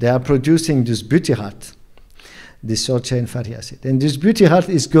 they are producing this butyrate, this short-chain fatty acid. And this butyrate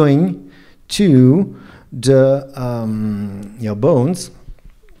is going to your bones,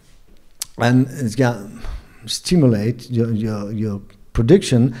 and it's going to stimulate your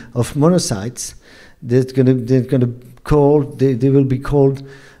production of monocytes. They're going to will be called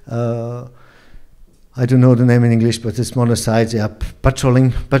I don't know the name in English, but it's monocytes. They are patrol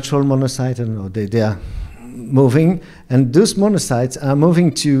monocytes. I don't know. They are moving, and those monocytes are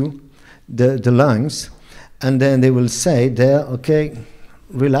moving to the lungs, and then they will say there, okay,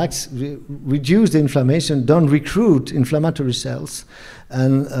 relax, reduce the inflammation, don't recruit inflammatory cells,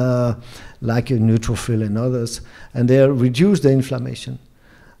 and like a neutrophil and others, and they reduce the inflammation.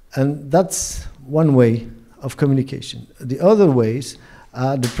 And that's one way of communication. The other ways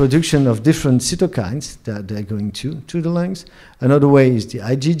are the production of different cytokines that they're going to the lungs. Another way is the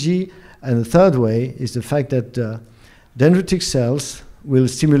IgG, and the third way is the fact that dendritic cells will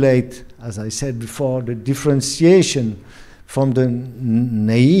stimulate, as I said before, the differentiation from the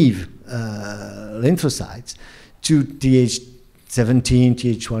naive lymphocytes to Th17,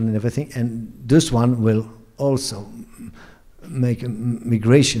 Th1 and everything, and this one will also make a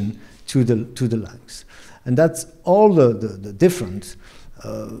migration to the lungs. And that's all the different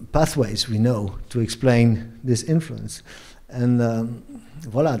pathways we know to explain this influence. And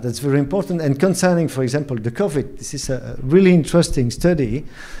voila, that's very important. And concerning, for example, the COVID, this is a really interesting study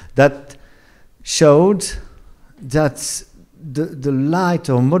that showed that the light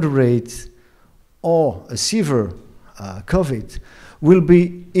or moderate or a severe COVID will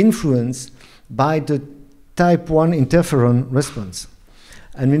be influenced by the type 1 interferon response.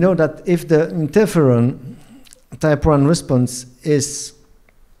 And we know that if the interferon type 1 response is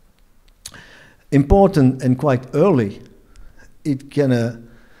important and quite early, it can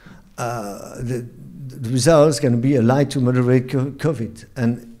the results can be a light to moderate COVID.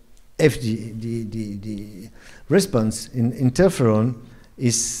 And if the response in interferon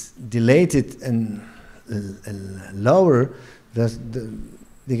is delayed and lower, they're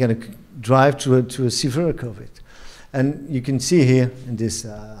going to drive to a severe COVID. And you can see here in this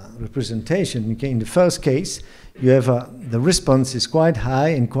representation. Okay, in the first case, you have the response is quite high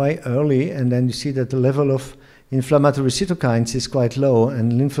and quite early, and then you see that the level of inflammatory cytokines is quite low,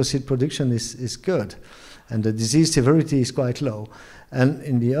 and lymphocyte production is good, and the disease severity is quite low. And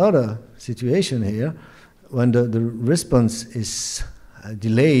in the other situation here, when the response is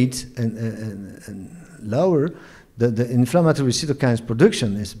delayed and lower, the inflammatory cytokines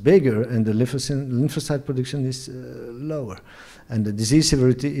production is bigger, and the lymphocyte production is lower, and the disease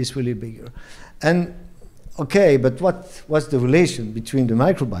severity is really bigger. And okay, but what's the relation between the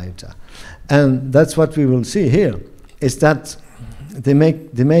microbiota? And that's what we will see here, is that they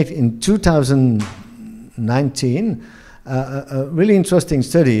made in 2019 a really interesting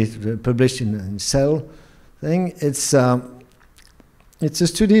study published in Cell thing. It's a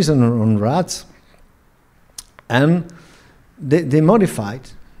studies on rats, and they modified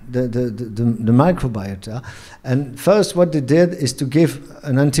the microbiota. And first what they did is to give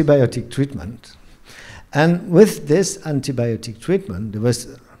an antibiotic treatment. And with this antibiotic treatment, there was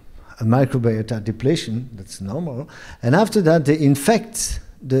a microbiota depletion, that's normal. And after that, they infect,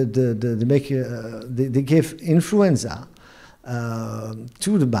 they give influenza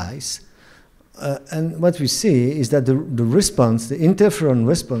to the mice. And what we see is that the response, the interferon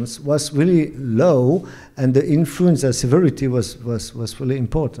response, was really low, and the influenza severity was really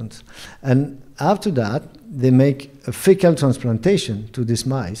important. And after that, they make a fecal transplantation to these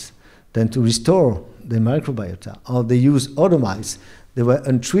mice, then to restore the microbiota, or they use other mice. They were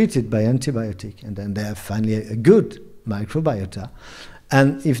untreated by antibiotic, and then they have finally a good microbiota.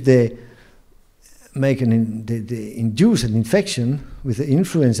 And if they make they induce an infection with the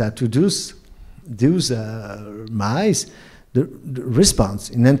influenza to those mice, the response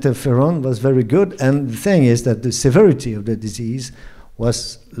in interferon was very good, and the thing is that the severity of the disease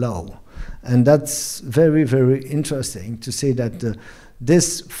was low. And that's very, very interesting to see that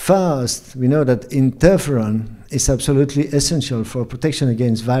this first, we know that interferon is absolutely essential for protection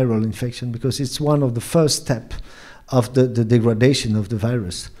against viral infection, because it's one of the first steps of the degradation of the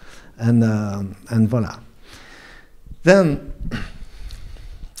virus. And voila. Then,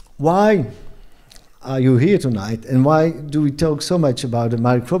 why are you here tonight, and why do we talk so much about the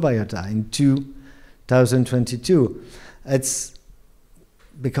microbiota in 2022? It's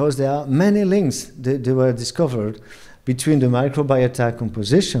because there are many links that were discovered between the microbiota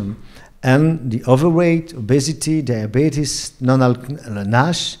composition and the overweight, obesity, diabetes,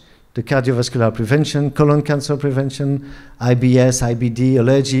 NASH, the cardiovascular prevention, colon cancer prevention, IBS, IBD,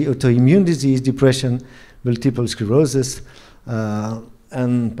 allergy, autoimmune disease, depression, multiple sclerosis,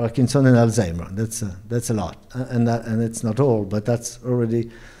 and Parkinson and Alzheimer. That's a lot, and it's not all, but that's already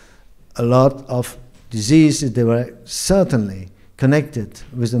a lot of diseases that were certainly connected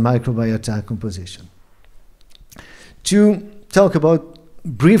with the microbiota composition. To talk about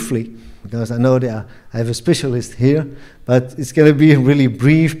briefly, because I know I have a specialist here, but it's going to be really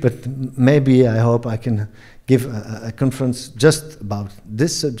brief, but maybe I hope I can give a conference just about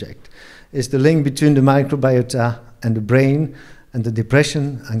this subject, is the link between the microbiota and the brain, and the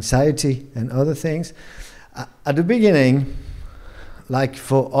depression, anxiety, and other things. At the beginning, like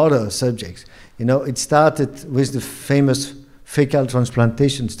for other subjects, it started with the famous fecal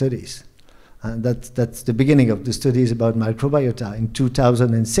transplantation studies. That's the beginning of the studies about microbiota in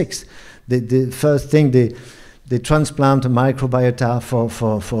 2006. The first thing, they transplant a microbiota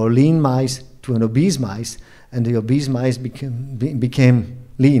for lean mice to an obese mice, and the obese mice became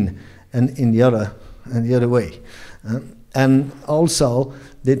lean, and in the other way. And also,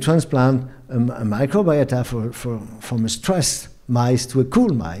 they transplant a microbiota from a stressed mice to a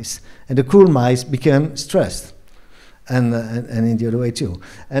cool mice, and the cool mice became stressed, and in the other way too.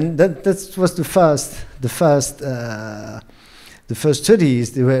 And that was the first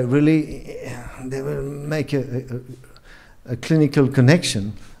studies. They will make a clinical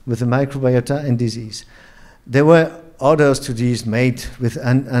connection with the microbiota and disease. There were other studies made with,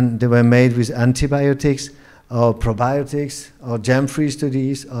 and they were made with antibiotics, or probiotics, or germ-free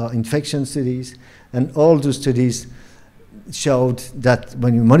studies, or infection studies, and all those studies showed that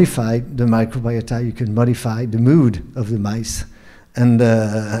when you modify the microbiota, you can modify the mood of the mice, and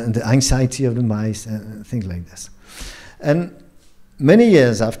the anxiety of the mice, and things like this. And many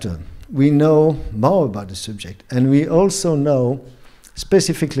years after, we know more about the subject, and we also know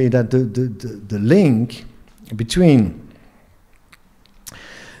specifically that the link between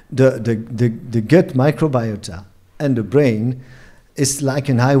the gut microbiota and the brain is like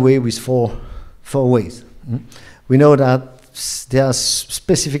an highway with four ways. We know that there are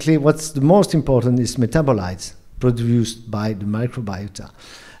specifically, what's the most important is metabolites produced by the microbiota.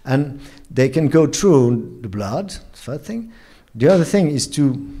 And they can go through the blood, first thing. The other thing is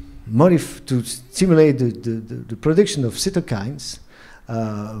to to stimulate the production of cytokines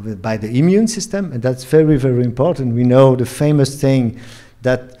by the immune system, and that's very, very important. We know the famous thing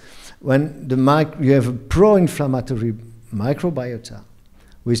that when you have a pro-inflammatory microbiota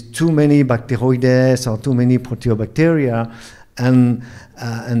with too many bacteroides or too many proteobacteria, and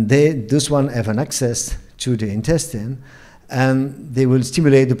this one have an access to the intestine, and they will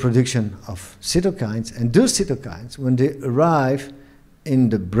stimulate the production of cytokines. And those cytokines, when they arrive in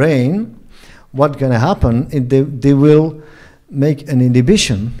the brain, what's going to happen is they will make an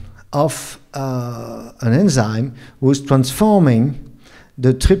inhibition of an enzyme who's transforming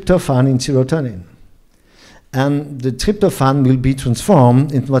the tryptophan in serotonin. And the tryptophan will be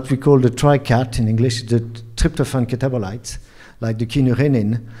transformed into what we call the TRICAT, in English, the tryptophan catabolites, like the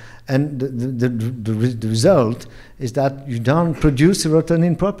kynurenine. And the result is that you don't produce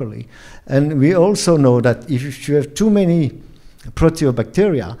serotonin properly. And we also know that if you have too many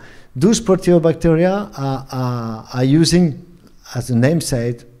proteobacteria, those proteobacteria are using, as the name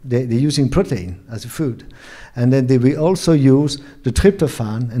said, they're using protein as a food. And then they will also use the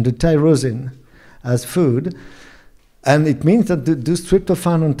tryptophan and the tyrosine as food. And it means that those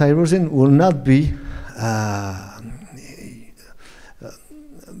tryptophan and tyrosine will not be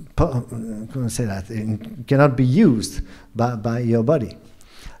cannot be used by your body.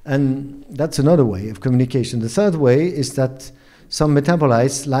 And that's another way of communication. The third way is that some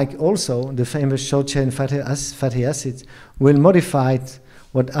metabolites, like also the famous short-chain fatty acids, will modify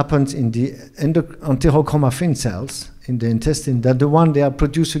what happens in the enterochromaffin cells in the intestine, that the one they are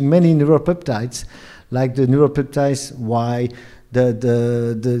producing many neuropeptides, like the neuropeptides Y, the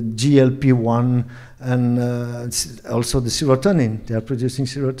GLP-1, and also the serotonin. They are producing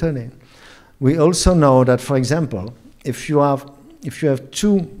serotonin. We also know that, for example, if you have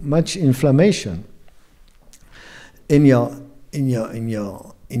too much inflammation in your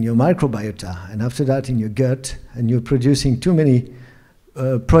microbiota, and after that in your gut, and you're producing too many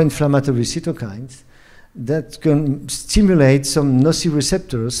pro-inflammatory cytokines, that can stimulate some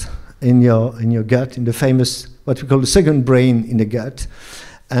nociceptors in your gut, in the famous, what we call the second brain in the gut.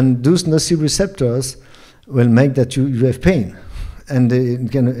 And those nociceptors will make that you have pain. And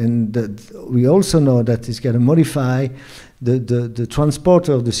we also know that it's going to modify the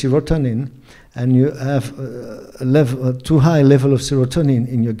transporter of the serotonin, and you have a too high level of serotonin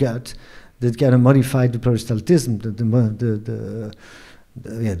in your gut that's going to modify the peristaltism,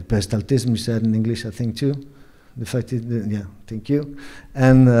 the peristaltism is said in English, I think, too. The fact is, yeah, thank you.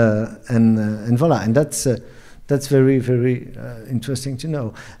 And voila, and that's very, very interesting to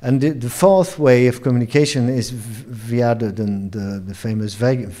know. And the fourth way of communication is via the famous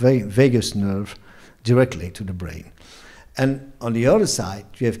vagus nerve directly to the brain. And on the other side,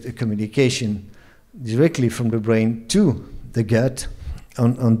 you have the communication directly from the brain to the gut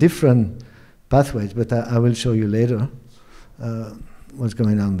on different pathways, but I will show you later what's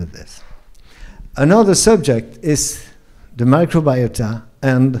going on with this. Another subject is the microbiota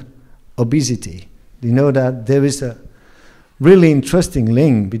and obesity. You know that there is a really interesting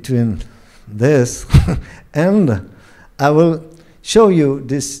link between this and I will show you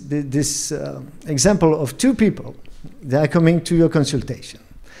this example of two people. They are coming to your consultation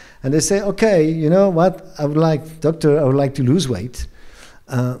and they say, okay, you know what, doctor, I would like to lose weight.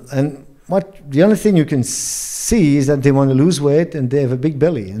 And the only thing you can see is that they want to lose weight and they have a big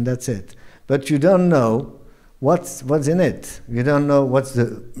belly, and that's it. But you don't know what's in it. You don't know what's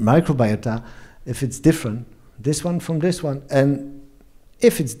the microbiota, if it's different, this one from this one. And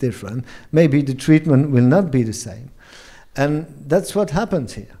if it's different, maybe the treatment will not be the same. And that's what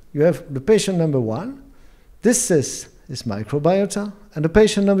happens here. You have the patient number one, this is his microbiota, and the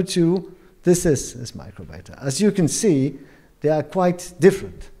patient number two, this is his microbiota. As you can see, they are quite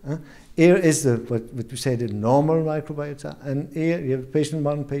different. Here is what we say the normal microbiota, and here you have patient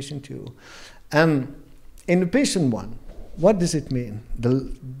one, patient two. And in the patient one, what does it mean?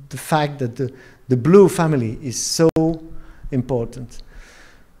 The fact that the blue family is so important.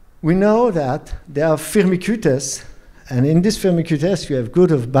 We know that there are firmicutes, and in this firmicutes you have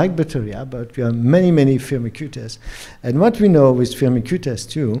good of bad bacteria, but you have many, many firmicutes. And what we know with firmicutes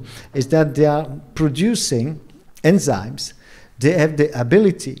too is that they are producing enzymes. They have the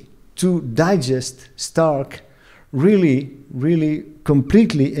ability to digest starch really, really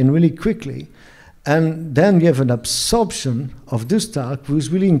completely and really quickly. And then you have an absorption of this starch which is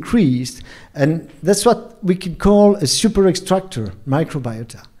really increased. And that's what we can call a super extractor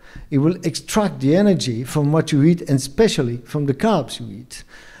microbiota. It will extract the energy from what you eat, and especially from the carbs you eat.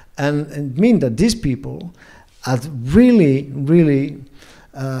 And it means that these people are really, really,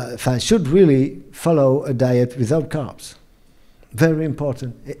 should really follow a diet without carbs. very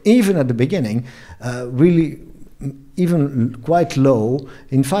important, even at the beginning, really even quite low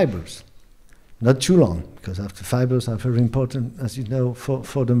in fibers. Not too long, because after fibers are very important, as you know,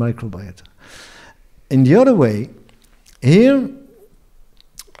 for the microbiota. In the other way, here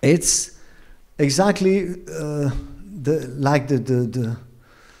it's exactly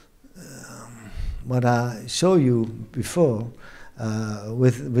what I showed you before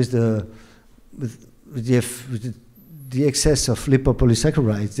with the excess of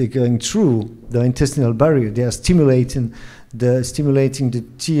lipopolysaccharides. They're going through the intestinal barrier. They are stimulating the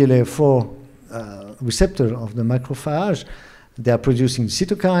TLR4 receptor of the macrophage. They are producing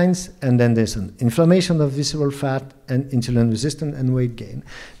cytokines, and then there's an inflammation of visceral fat and insulin resistance and weight gain.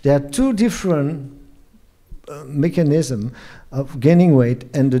 There are two different mechanisms of gaining weight,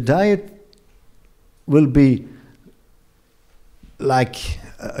 and the diet will be like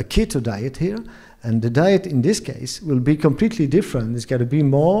a keto diet here, and the diet in this case will be completely different. It's got to be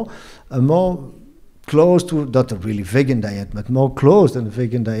more close to, not a really vegan diet, but more close than a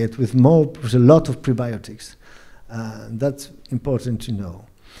vegan diet with a lot of prebiotics. That's important to know.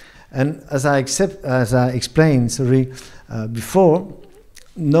 And as I explained, before,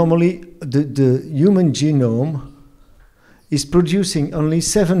 normally the human genome is producing only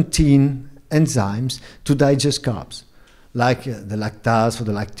 17 enzymes to digest carbs, like the lactase for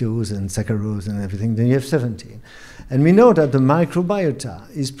the lactose and saccharose and everything. Then you have 17. And we know that the microbiota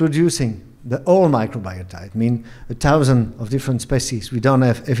is producing the whole microbiota. It means 1,000 of different species. We don't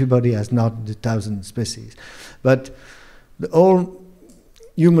have, everybody has not the 1,000 species. But the whole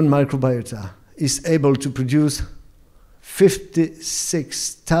human microbiota is able to produce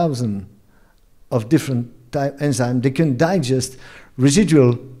 56,000 of different type enzymes. They can digest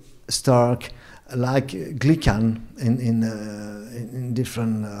residual starch like glycan in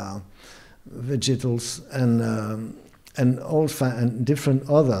different vegetables and also different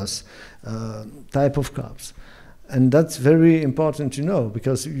others type of carbs. And that's very important to know,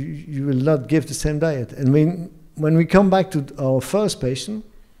 because you will not give the same diet. And when we come back to our first patient,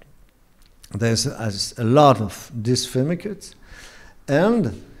 there's a lot of these firmicutes.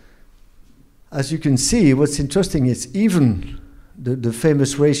 And as you can see, what's interesting is even the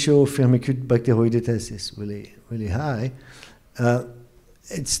famous ratio firmicute bacteroides is really, really high.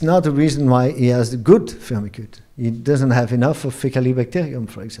 It's not a reason why he has a good firmicute. He doesn't have enough of Faecalibacterium,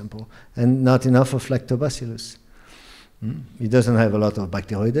 for example, and not enough of Lactobacillus. He doesn't have a lot of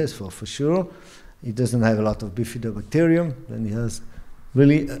Bacteroides, for sure. He doesn't have a lot of Bifidobacterium. Then he has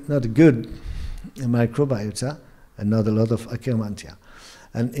really not a good microbiota and not a lot of Akkermansia.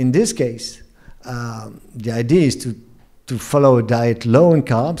 And in this case, the idea is to follow a diet low in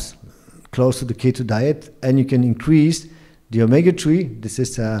carbs, close to the keto diet, and you can increase the omega-3. This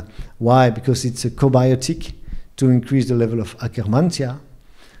is why, because it's a probiotic, to increase the level of Akkermansia.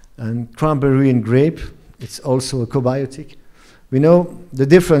 And cranberry and grape, it's also a probiotic. We know the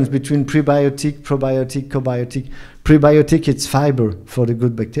difference between prebiotic, probiotic, cobiotic. Prebiotic, it's fiber for the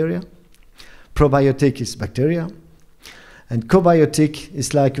good bacteria. Probiotic is bacteria. And cobiotic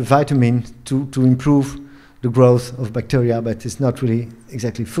is like a vitamin to improve the growth of bacteria, but it's not really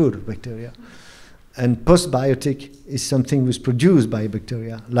exactly food of bacteria. And postbiotic is something which is produced by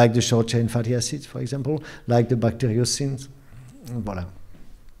bacteria, like the short-chain fatty acids, for example, like the bacteriocins. Voilà.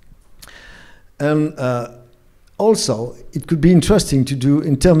 And also, it could be interesting to do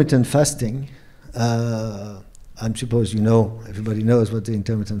intermittent fasting. I suppose you know, everybody knows what the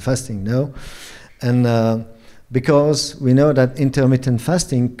intermittent fasting know. And because we know that intermittent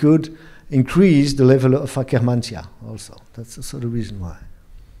fasting could increase the level of Akkermansia also. That's also the reason why.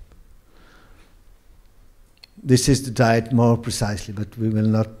 This is the diet more precisely, but we will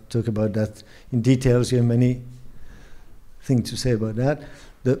not talk about that in details. You have many things to say about that.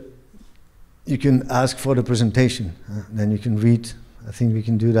 You can ask for the presentation, then you can read. I think we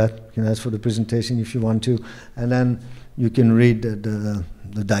can do that. You can ask for the presentation if you want to, and then you can read the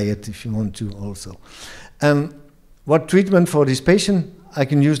diet if you want to also. And what treatment for this patient? I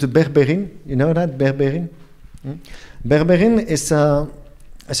can use the berberin. You know that, berberin? Berberin is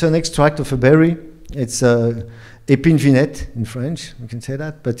an extract of a berry. It's épine vinette in French, we can say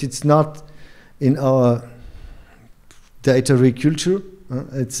that, but it's not in our dietary culture.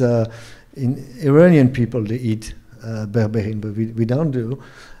 It's in Iranian people, they eat berberin, but we don't do.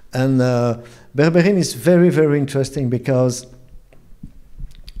 And berberin is very, very interesting because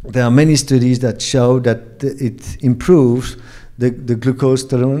there are many studies that show that it improves the glucose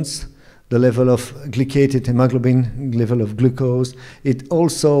tolerance, the level of glycated hemoglobin, level of glucose. It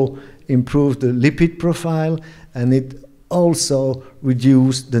also improves the lipid profile, and it also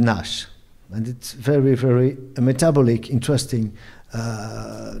reduces the NASH. and it's very, very metabolic, interesting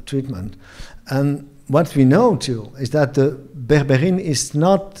treatment. And what we know too is that the berberine is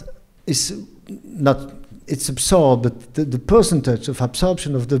not, it's absorbed, but the percentage of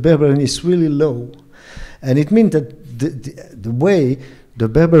absorption of the berberine is really low. And it means that the way the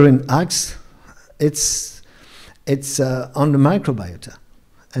berberine acts, it's on the microbiota.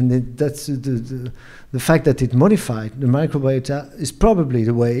 And that's the fact that it modified the microbiota is probably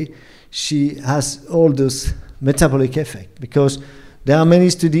the way she has all those metabolic effects, because there are many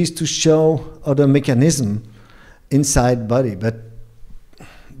studies to show other mechanisms inside body, but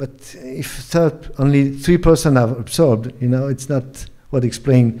if only 3% are absorbed, it's not what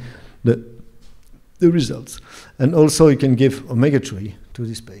explains the results. And also you can give omega-3 to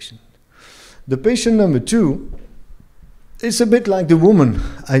this patient. The patient number 2, it's a bit like the woman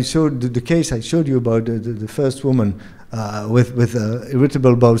I showed, the case I showed you about the first woman with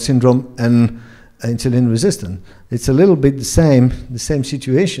irritable bowel syndrome and insulin resistant. It's a little bit the same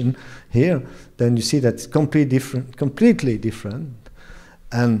situation here. Then you see that it's completely different.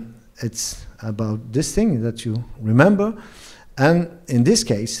 And it's about this thing that you remember. And in this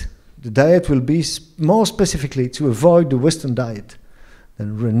case, the diet will be more specifically to avoid the Western diet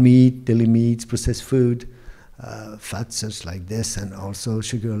than red meat, deli meats, processed food, fats such like this, and also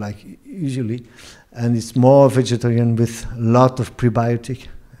sugar like usually. And it's more vegetarian with a lot of prebiotic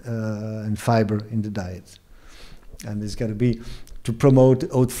and fiber in the diet. And it's got to be to promote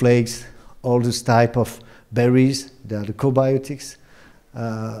oat flakes, all this type of berries, they are the probiotics,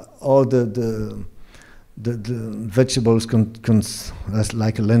 all the vegetables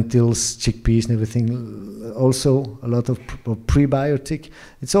like lentils, chickpeas and everything, also a lot of prebiotic.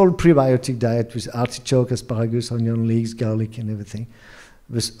 It's all prebiotic diet with artichoke, asparagus, onion leeks, garlic and everything.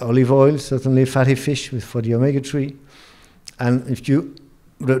 With olive oil, certainly fatty fish for the omega-3. And if you,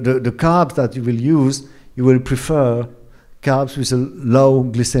 the carbs that you will use, you will prefer carbs with a low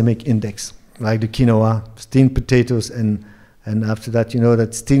glycemic index, like the quinoa, steamed potatoes, and after that,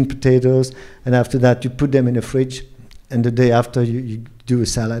 that steamed potatoes, and after that, you put them in the fridge, and the day after, you do a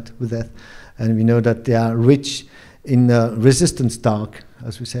salad with that. And we know that they are rich in resistant starch,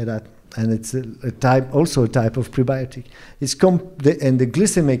 as we say that, and it's also a type of prebiotic. And the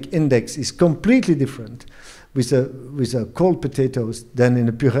glycemic index is completely different with a cold potatoes than in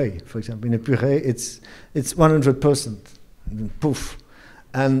a puree, for example. In a puree, it's 100%, poof.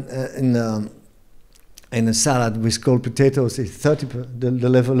 And in a salad with cold potatoes, it's 30%. The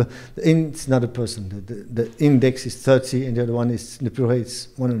level, it's not a person. The index is 30, and the other one is in the puree, it's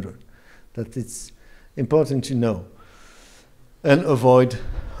 100. That it's important to know and avoid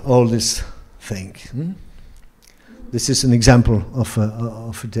all this thing. This is an example of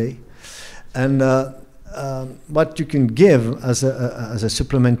a day, and what you can give as a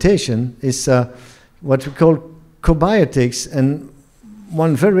supplementation is what we call probiotics, and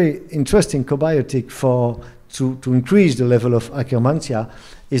one very interesting probiotic to increase the level of Akkermansia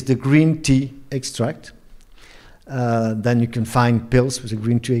is the green tea extract. Then you can find pills with a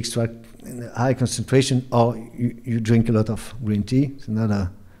green tea extract in a high concentration, or you drink a lot of green tea. It's another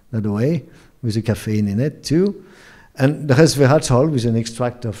way, with the caffeine in it too. And the resveratrol with an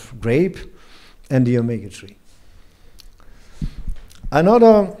extract of grape and the omega-3.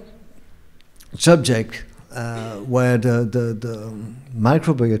 Another subject where the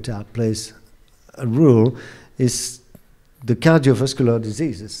microbiota plays a role is the cardiovascular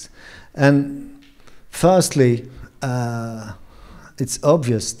diseases. And firstly, it's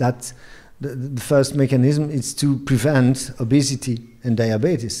obvious that the first mechanism is to prevent obesity and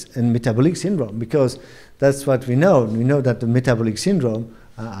diabetes and metabolic syndrome, because that's what we know. We know that the metabolic syndrome,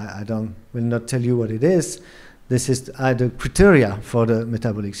 will not tell you what it is. This is the criteria for the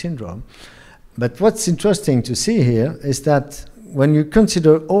metabolic syndrome. But what's interesting to see here is that when you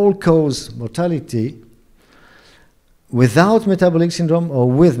consider all-cause mortality without metabolic syndrome or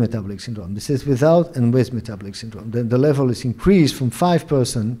with metabolic syndrome, this is without and with metabolic syndrome, then the level is increased from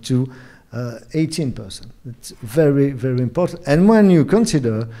 5% to 18%. It's very, very important. And when you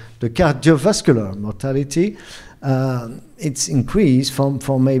consider the cardiovascular mortality, it's increased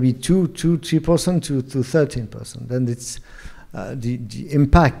from maybe 3% to 13%. Then it's the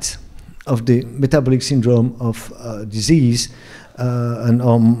impact of the metabolic syndrome of disease and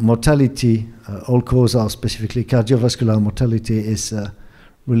our mortality, all cause are specifically cardiovascular mortality, is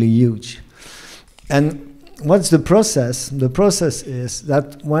really huge. And what's the process? The process is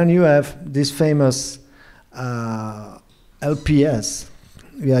that when you have this famous LPS,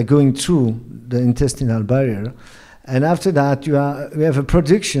 we are going through the intestinal barrier, and after that we have a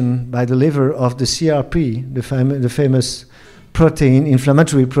production by the liver of the CRP, the famous protein,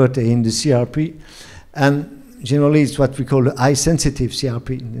 inflammatory protein, the CRP, and generally it's what we call the high-sensitive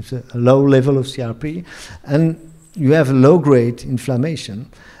CRP. It's a low level of CRP, and you have a low-grade inflammation.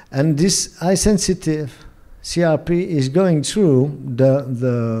 And this high-sensitive CRP is going through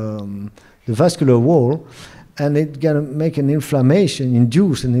the vascular wall, and it's going to make an inflammation,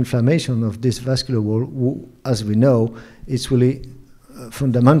 induce an inflammation of this vascular wall, as we know, it's really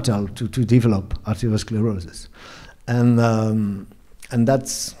fundamental to develop arteriosclerosis. And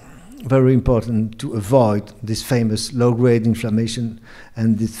that's very important to avoid this famous low-grade inflammation,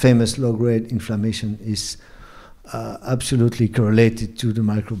 and this famous low-grade inflammation is absolutely correlated to the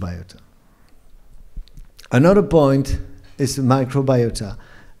microbiota. Another point is the microbiota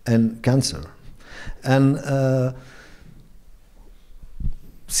and cancer. And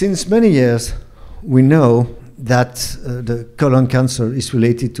since many years, we know that the colon cancer is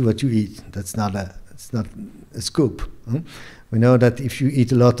related to what you eat. It's not a scoop. We know that if you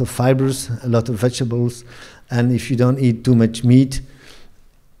eat a lot of fibers, a lot of vegetables, and if you don't eat too much meat,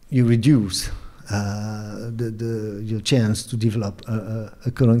 you reduce your chance to develop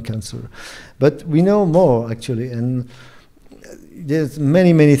a colon cancer. But we know more, actually, and there's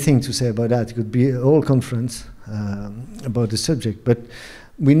many things to say about that. It could be a whole conference about the subject, but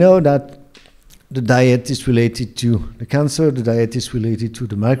we know that the diet is related to the cancer, the diet is related to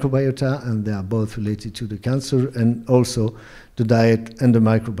the microbiota, and they are both related to the cancer, and also the diet and the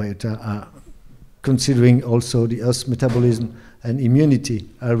microbiota are considering also the host metabolism and immunity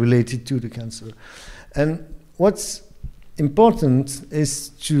are related to the cancer. And what's important is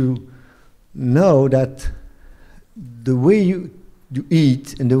to know that the way you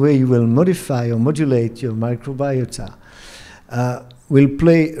eat and the way you will modify or modulate your microbiota will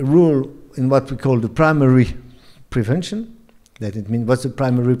play a role in what we call the primary prevention. That it means what's the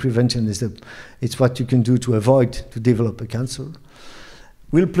primary prevention is it's what you can do to avoid to develop a cancer.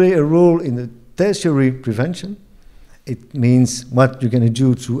 Will play a role in the tertiary prevention. It means what you're going to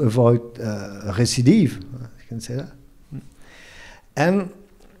do to avoid a recidive, you can say that.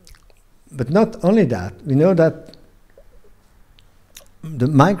 But not only that, we know that the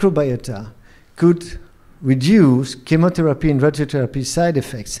microbiota could reduce chemotherapy and radiotherapy side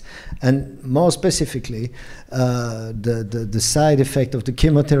effects, and more specifically, the side effect of the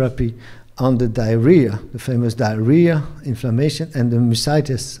chemotherapy on the diarrhea, the famous diarrhea, inflammation, and the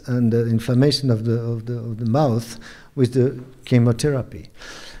mucitis, and the inflammation of the mouth with the chemotherapy.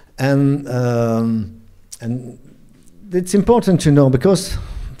 And it's important to know, because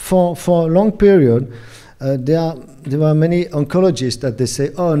for a long period, there were many oncologists that they say,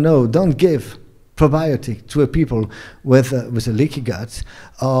 oh no, don't give probiotic to a people with a leaky gut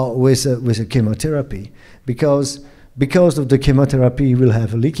or with a chemotherapy, because of the chemotherapy you will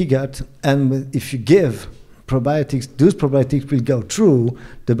have a leaky gut, and if you give probiotics, those probiotics will go through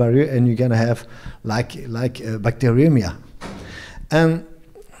the barrier and you're going to have like bacteremia. And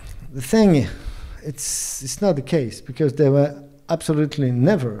the thing, it's not the case, because there were absolutely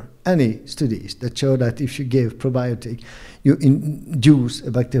never any studies that show that if you give probiotic, you induce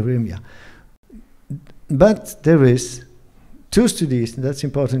a bacteremia. But there is 2 studies, and that's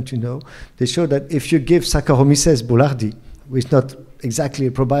important to know. They show that if you give Saccharomyces boulardii, which is not exactly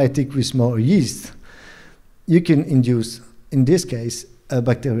a probiotic with more yeast, you can induce, in this case, a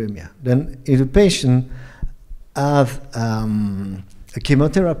bacteremia. Then if a patient have a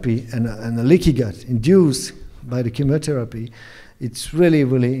chemotherapy and a leaky gut induced by the chemotherapy, it's really,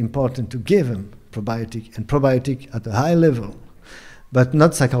 really important to give him probiotic, and probiotic at a high level, but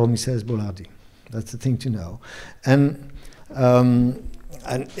not Saccharomyces boulardii. That's the thing to know. And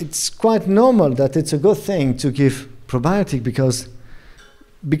it's quite normal that it's a good thing to give probiotic,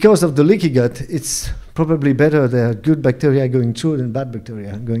 because of the leaky gut, it's probably better there are good bacteria going through than bad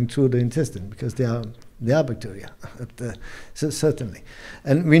bacteria going through the intestine, because they are bacteria, certainly.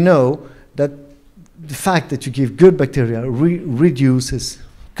 And we know that the fact that you give good bacteria reduces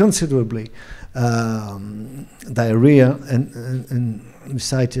considerably diarrhea and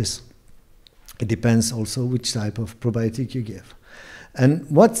mucitis. It depends also which type of probiotic you give. And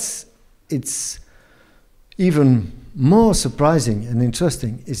it's even more surprising and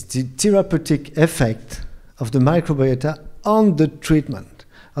interesting is the therapeutic effect of the microbiota on the treatment,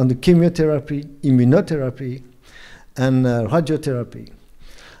 on the chemotherapy, immunotherapy, and radiotherapy.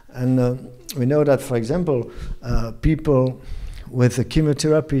 And we know that, for example, people with a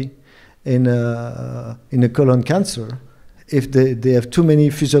chemotherapy in a colon cancer, if they have too many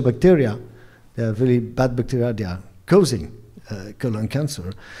fusobacteria, they are really bad bacteria, they are causing colon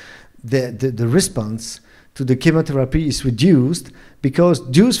cancer, the response to the chemotherapy is reduced, because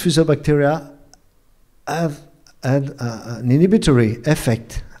those fusobacteria have had an inhibitory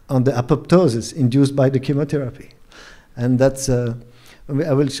effect on the apoptosis induced by the chemotherapy. And that's, I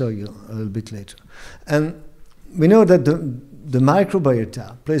will show you a little bit later. And we know that the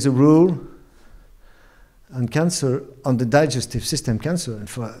microbiota plays a role on cancer, on the digestive system cancer, and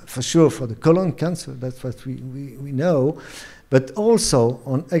for sure for the colon cancer, that's what we know, but also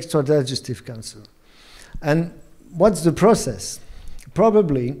on extradigestive cancer. And what's the process?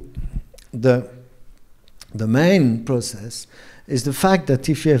 Probably the main process is the fact that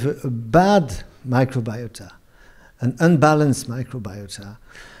if you have a bad microbiota, an unbalanced microbiota,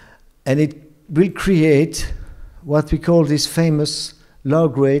 and it will create what we call this famous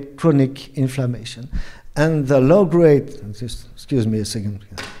low-grade chronic inflammation. And the low-grade, just excuse me a second,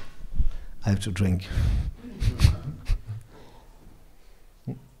 I have to drink.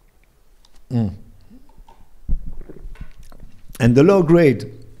 And the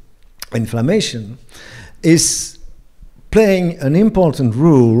low-grade inflammation is playing an important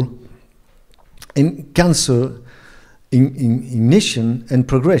role in cancer ignition and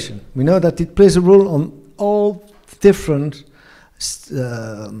progression. We know that it plays a role on all different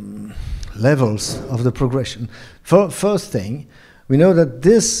levels of the progression. First thing, we know that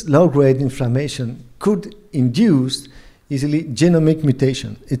this low-grade inflammation could induce easily genomic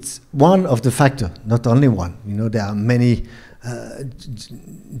mutation. It's one of the factors, not only one. You know, there are many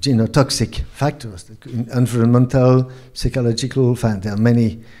genotoxic factors, environmental, psychological, there are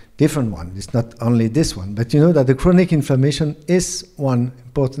many different ones. It's not only this one, but you know that the chronic inflammation is one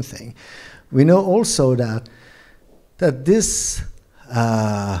important thing. We know also that this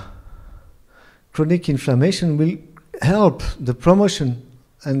chronic inflammation will help the promotion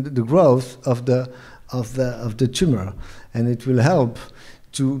and the growth of the tumor, and it will help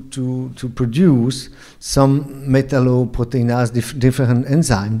to produce some metalloproteinase, different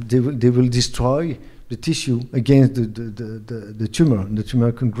enzymes. They will destroy the tissue against the tumor, and the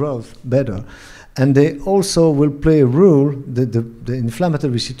tumor can grow better. And they also will play a role, the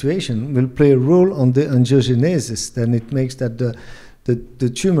inflammatory situation will play a role on the angiogenesis. Then it makes that the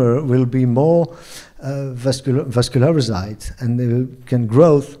tumor will be more vascularized, and they can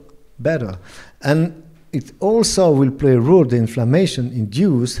grow better. And it also will play a role, the inflammation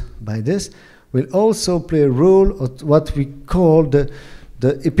induced by this will also play a role of what we call the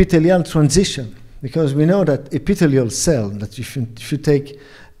epithelial transition, because we know that epithelial cell, that if you take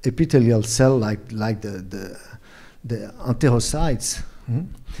epithelial cell like the enterocytes,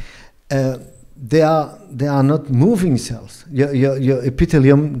 they are not moving cells. Your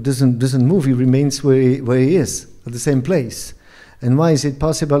epithelium doesn't move; it remains where it is, at the same place. And why is it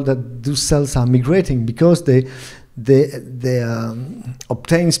possible that those cells are migrating? Because they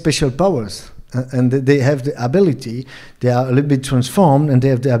obtain special powers, and they have the ability. They are a little bit transformed, and they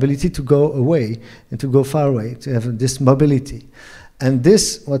have the ability to go away and to go far away, to have this mobility. And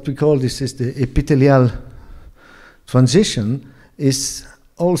this, what we call this, is the epithelial transition, is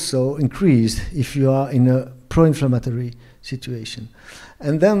also increased if you are in a pro-inflammatory situation.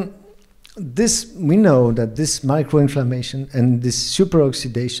 And then this, we know that this microinflammation and this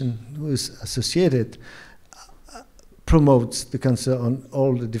superoxidation who is associated promotes the cancer on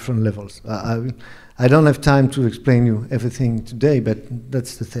all the different levels. I don't have time to explain you everything today, but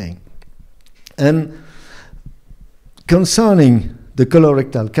that's the thing. And concerning the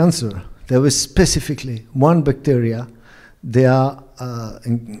colorectal cancer, there was specifically one bacteria. They are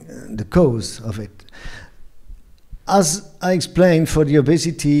the cause of it. As I explained, for the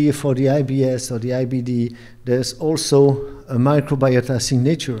obesity, for the IBS or the IBD, there's also a microbiota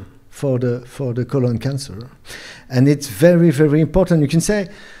signature for the colon cancer, and it's very, very important. You can say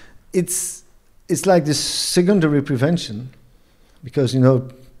it's like the secondary prevention, because you know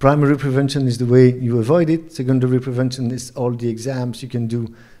primary prevention is the way you avoid it. Secondary prevention is all the exams you can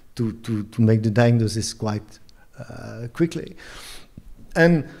do to make the diagnosis quite quickly.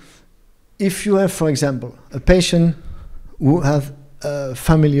 And if you have, for example, a patient who has a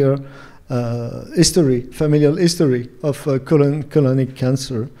familial history of colonic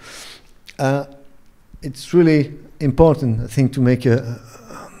cancer, it's really important, I think, to make an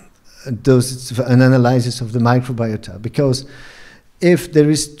analysis of the microbiota, because if there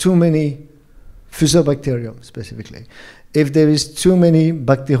is too many Fusobacterium specifically, if there is too many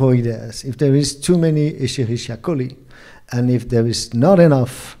Bacteroides, if there is too many Escherichia coli, and if there is not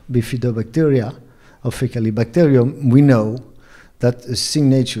enough Bifidobacteria or Faecalibacterium, we know that a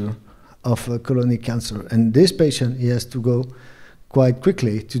signature of a colonic cancer. And this patient, he has to go quite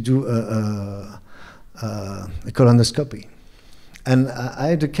quickly to do a colonoscopy. And I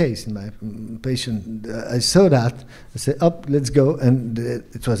had a case in my patient. I saw that. I said, "Up, let's go," and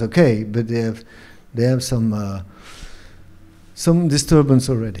it was okay. But they have They have some disturbance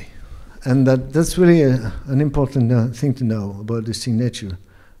already. And that's really an important thing to know about the signature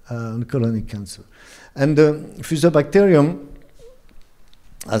on colonic cancer. And the Fusobacterium,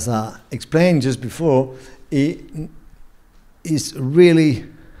 as I explained just before, he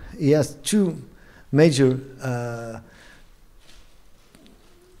has two major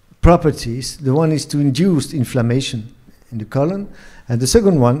properties. The one is to induce inflammation in the colon, and the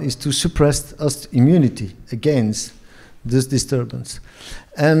second one is to suppress host immunity against this disturbance.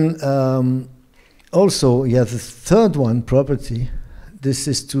 And also, he has a third one property. This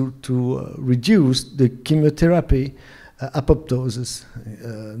is to reduce the chemotherapy apoptosis,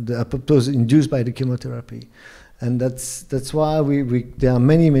 the apoptosis induced by the chemotherapy. And that's why there are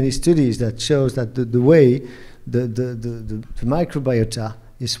many studies that shows that the way the microbiota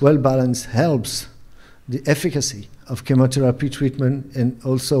is well balanced helps the efficacy of chemotherapy treatment and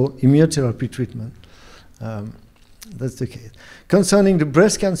also immunotherapy treatment. That's the case. Concerning the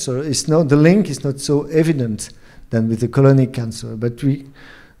breast cancer, the link is not so evident than with the colonic cancer, but we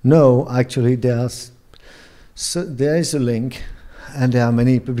know actually there is a link, and there are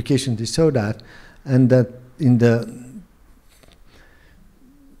many publications that show that, and that in the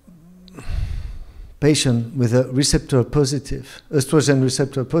patient with a receptor positive, estrogen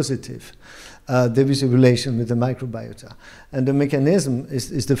receptor positive, there is a relation with the microbiota. And the mechanism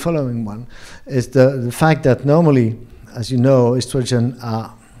is the following one, is the fact that normally, as you know, estrogen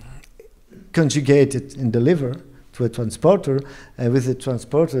are conjugated in the liver to a transporter, and with the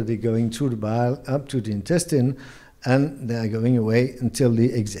transporter they're going through the bile up to the intestine, and they are going away until they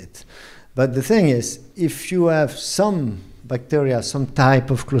exit. But the thing is, if you have some bacteria, some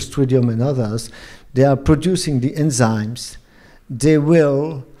type of Clostridium and others, they are producing the enzymes. They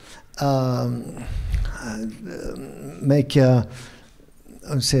will make they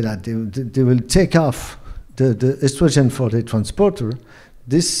will take off the estrogen for the transporter.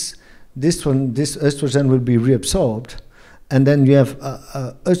 This estrogen will be reabsorbed, and then you have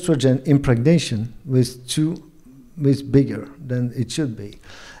estrogen impregnation with bigger than it should be.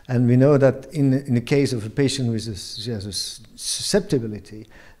 And we know that in the case of a patient with a susceptibility,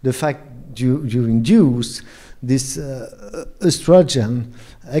 the fact you induce this estrogen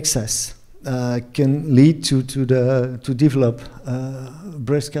excess can lead to develop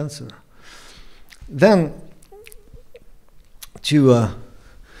breast cancer. Then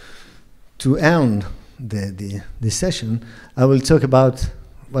to end the session, I will talk about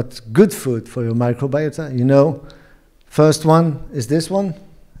what's good food for your microbiota. You know, first one is this one.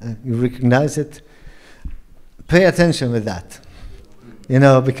 You recognize it. Pay attention with that. You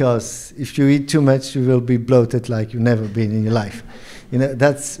know, because if you eat too much, you will be bloated like you've never been in your life. You know,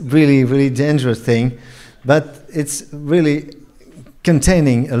 that's really, really dangerous thing. But it's really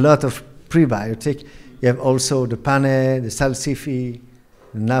containing a lot of prebiotic. You have also the pane, the salsify,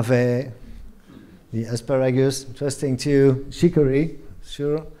 the navet, the asparagus, interesting too, chicory,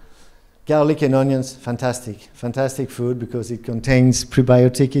 sure. Garlic and onions, fantastic food because it contains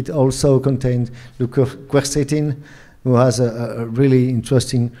prebiotic. It also contains the quercetin, who has a really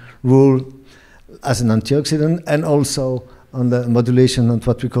interesting role as an antioxidant, and also on the modulation of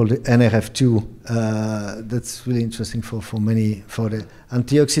what we call the NRF2. That's really interesting for the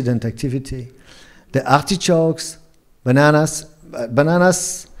antioxidant activity. The artichokes, bananas,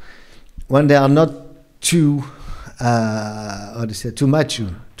 when they are not too mature.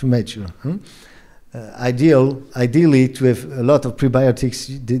 Ideally, to have a lot of prebiotics,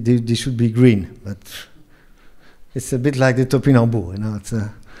 they should be green, but it's a bit like the topinambour, you know.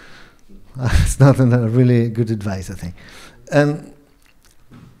 It's not a really good advice, I think. And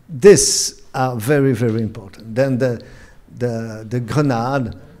these are very, very important. Then the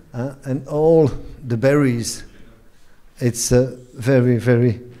grenade and all the berries, it's very,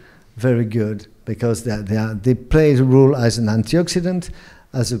 very, very good because they play the role as an antioxidant,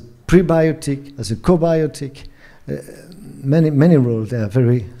 as a prebiotic, as a probiotic. Many roles. They are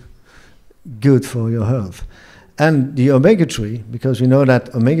very good for your health. And the omega-3, because we know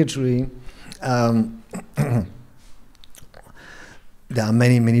that omega-3, there are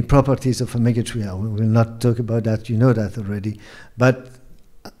many properties of omega-3. We will not talk about that, you know that already. But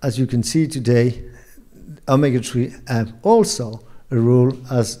as you can see today, omega-3 have also a role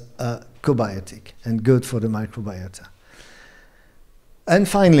as a probiotic and good for the microbiota. And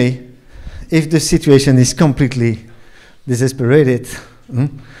finally, if the situation is completely desesperated,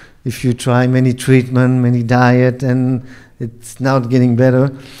 if you try many treatment, many diet, and it's not getting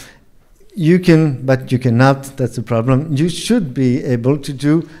better, you can, but you cannot, that's the problem. You should be able to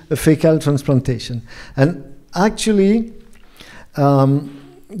do a fecal transplantation. And actually,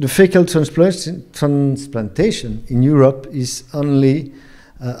 the fecal transplantation in Europe is only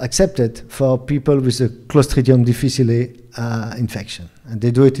accepted for people with a Clostridium difficile infection. And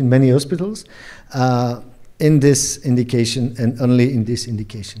they do it in many hospitals in this indication and only in this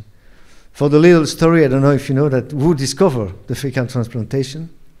indication. For the little story, I don't know if you know that who discovered the fecal transplantation.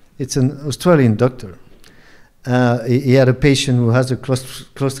 It's an Australian doctor. He had a patient who has a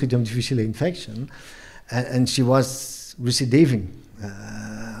Clostridium difficile infection, and she was recidiving,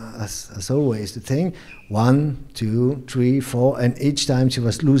 as always, the thing. 1, 2, 3, 4, and each time she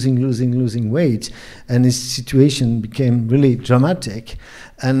was losing weight, and his situation became really dramatic.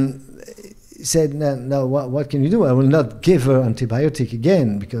 And he said, "Now, what can you do? I will not give her antibiotic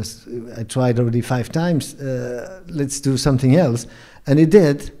again because I tried already 5 times. Let's do something else." And he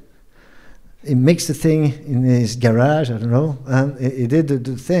did. He mixed the thing in his garage, I don't know, and he did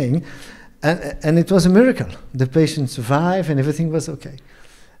the thing, and it was a miracle. The patient survived, and everything was okay.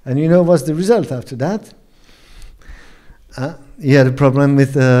 And you know what's the result after that? He had a problem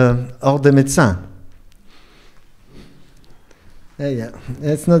with Ordre des Médecins. Yeah,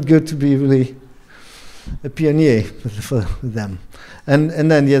 it's not good to be really a pioneer for them. And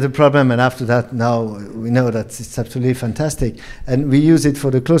then he had a problem, and after that, now we know that it's absolutely fantastic. And we use it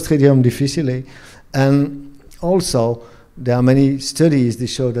for the Clostridium difficile. And also, there are many studies that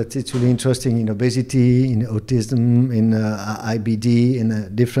show that it's really interesting in obesity, in autism, in IBD,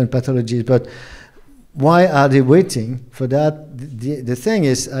 in different pathologies. But why are they waiting for that? The thing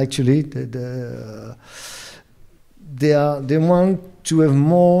is actually they want to have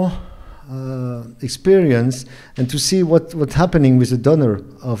more experience and to see what's happening with the donor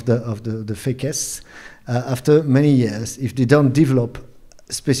of the feces after many years if they don't develop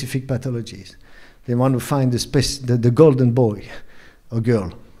specific pathologies. They want to find the golden boy or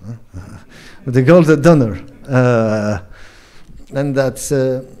girl, the golden donor, and that's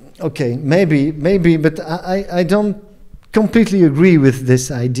okay. Maybe, but I don't completely agree with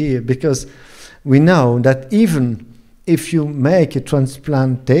this idea, because we know that even if you make a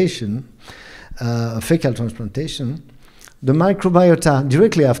transplantation, a fecal transplantation, the microbiota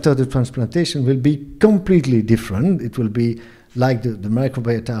directly after the transplantation will be completely different. It will be like the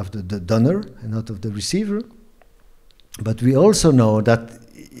microbiota of the donor and not of the receiver. But we also know that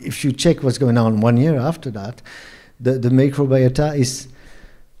if you check what's going on 1 year after that, the microbiota is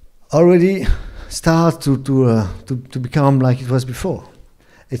already start to become like it was before.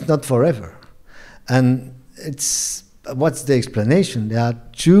 It's not forever. And what's the explanation? There are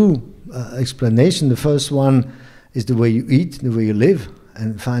 2 explanations. The first one is the way you eat, the way you live,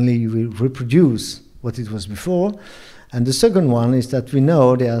 and finally you will reproduce what it was before. And the second one is that we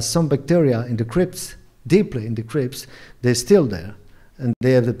know there are some bacteria in the crypts, deeply in the crypts. They're still there, and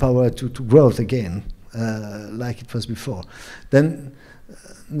they have the power to grow again, like it was before. Then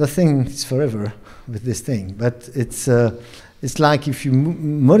nothing is forever with this thing, but it's like if you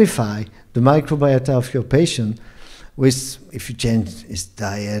modify the microbiota of your patient, if you change his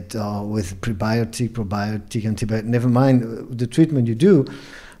diet or with probiotic, antibiotic, never mind the treatment you do.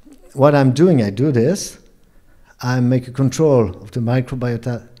 What I'm doing, I do this. I make a control of the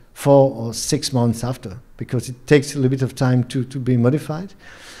microbiota 4 or 6 months after, because it takes a little bit of time to be modified.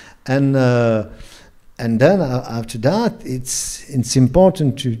 And then after that, it's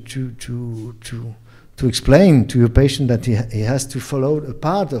important to explain to your patient that he has to follow a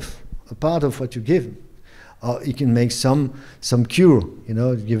part of what you give him. Or you can make some cure,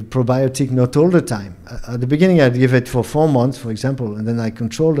 give probiotic not all the time. At the beginning, I'd give it for 4 months, for example, and then I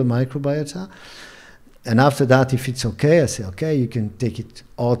control the microbiota. And after that, if it's okay, I say, okay, you can take it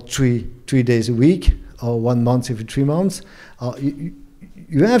all 3 days a week, or 1 month every 3 months.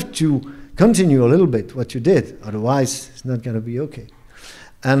 You have to continue a little bit what you did, otherwise it's not going to be okay.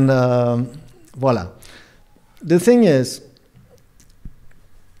 And voila. The thing is,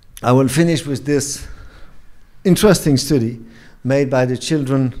 I will finish with this interesting study made by the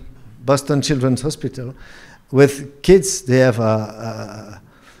Boston Children's Hospital with kids. They have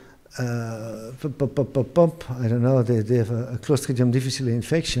I don't know, they have a Clostridium difficile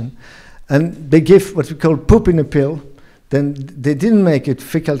infection, and they give what we call poop in a pill. Then they didn't make it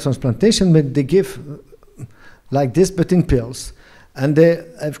fecal transplantation, but they give like this, but in pills. And they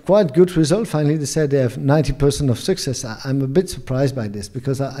have quite good result. Finally, they said they have 90% of success. I'm a bit surprised by this,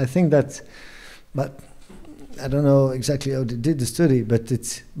 because I think that, but I don't know exactly how they did the study, but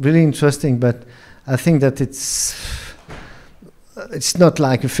it's really interesting. But I think that it's not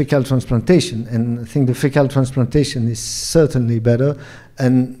like a fecal transplantation, and I think the fecal transplantation is certainly better.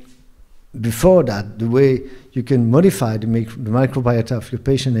 And before that, the way you can modify the microbiota of your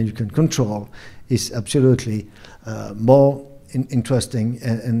patient and you can control is absolutely more interesting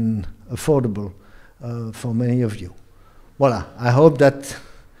and affordable for many of you. Voila, I hope that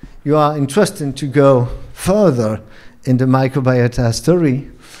you are interested to go further in the microbiota story,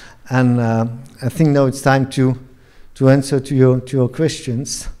 and I think now it's time to answer to your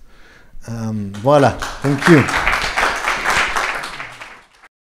questions. Voila, thank you.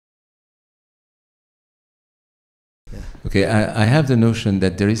 Okay, I have the notion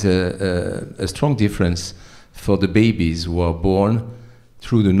that there is a strong difference for the babies who are born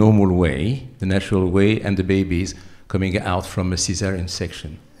through the normal way, the natural way, and the babies coming out from a cesarean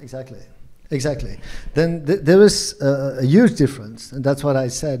section. Exactly. Then there is a huge difference, and that's what I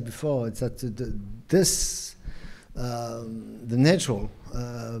said before. It's that the natural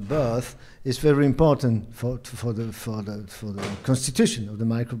birth is very important for the constitution of the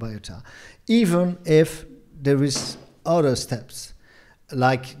microbiota, even if there is other steps,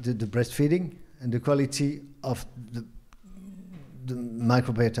 like the breastfeeding and the quality of the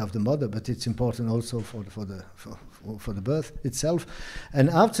microbiota of the mother, but it's important also for the birth itself. And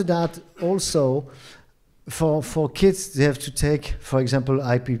after that, also for kids, they have to take, for example,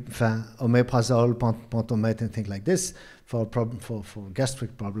 omeprazole, Pantomate, and things like this for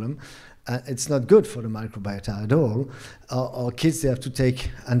gastric problem. It's not good for the microbiota at all. Or kids, they have to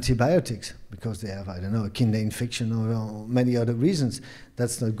take antibiotics because they have, I don't know, a kidney infection or many other reasons.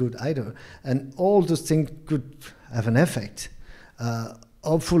 That's not good either. And all those things could have an effect.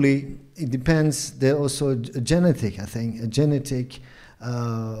 Hopefully, it depends. There's also a genetic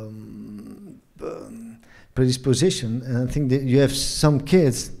predisposition. And I think that you have some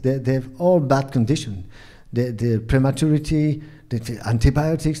kids, they have all bad condition. The prematurity, the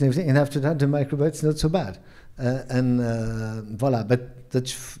antibiotics and everything, and after that the microbiota is not so bad. Voila, but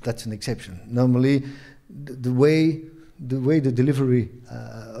that's an exception. Normally, the way the delivery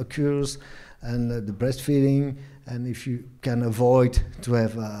occurs, and the breastfeeding, and if you can avoid to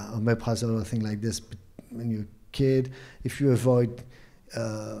have omeprazole or thing like this when you're a kid, if you avoid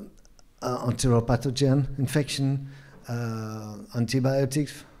enteropathogen infection,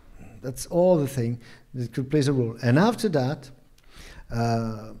 antibiotics, that's all the thing that could play a role. And after that,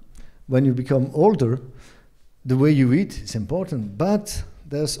 when you become older, the way you eat is important. But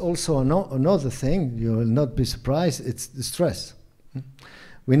there's also another thing, you will not be surprised, it's the stress.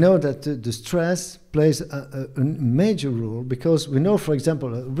 We know that the stress plays a major role, because we know, for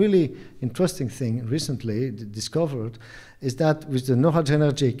example, a really interesting thing recently discovered is that with the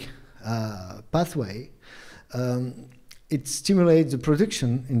noradrenergic pathway, it stimulates the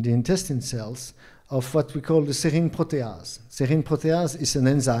production in the intestine cells of what we call the serine protease. Serine protease is an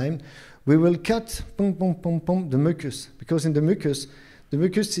enzyme. We will cut the mucus, because in the mucus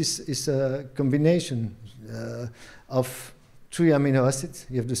is a combination of 3 amino acids.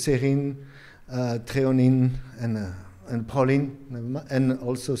 You have the serine, threonine, and proline, and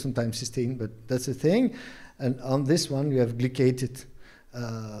also sometimes cysteine, but that's the thing. And on this one, you have glycated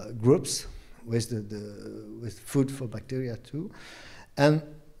groups with food for bacteria too. And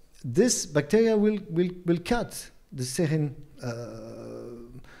this bacteria will cut the serine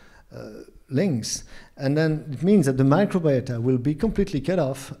links, and then it means that the microbiota will be completely cut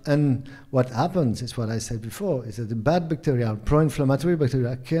off. And what happens is what I said before, is that the bad bacteria, pro-inflammatory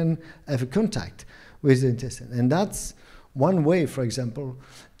bacteria, can have a contact with the intestine. And that's one way, for example,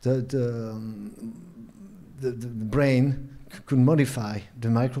 the brain could modify the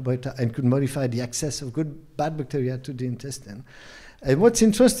microbiota and could modify the access of bad bacteria to the intestine. And what's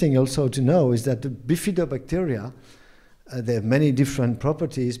interesting also to know is that the bifidobacteria, they have many different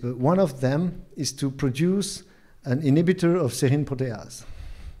properties, but one of them is to produce an inhibitor of serine protease.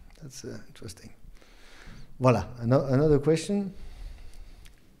 That's interesting. Voila, another question?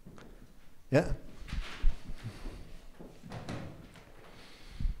 Yeah?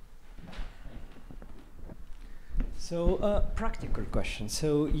 So, practical question.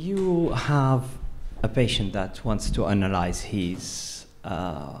 So, you have a patient that wants to analyze his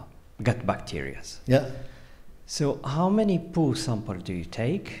gut bacteria. Yeah. So, how many poo samples do you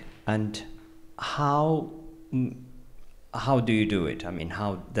take, and how do you do it? I mean,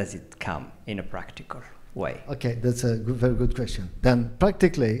 how does it come in a practical way? Okay, that's a very good question. Then,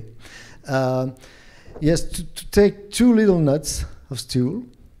 practically, yes, to take 2 little nuts of stool,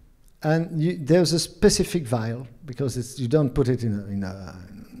 and there's a specific vial, because you don't put it in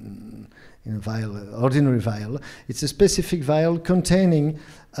a vial, ordinary vial. It's a specific vial containing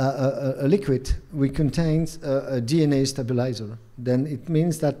a liquid which contains a DNA stabilizer. Then it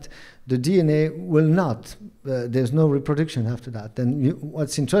means that the DNA will not, there's no reproduction after that. Then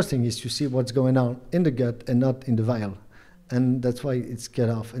what's interesting is you see what's going on in the gut and not in the vial. And that's why it's cut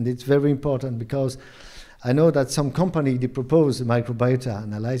off. And it's very important, because I know that some company, they propose a microbiota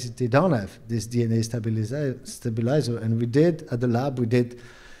analysis, they don't have this DNA stabilizer, and we did, at the lab, we did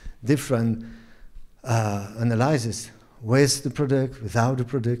different analysis with the product, without the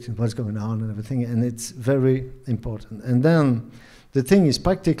product, and what's going on and everything, and it's very important. And then the thing is,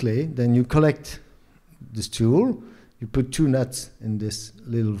 practically, then you collect the stool, you put 2 nuts in this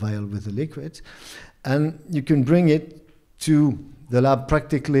little vial with the liquid, and you can bring it to the lab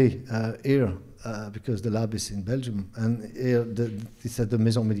practically here, because the lab is in Belgium, and here it's at the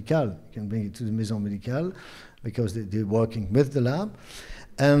Maison Médicale. You can bring it to the Maison Médicale because they're working with the lab.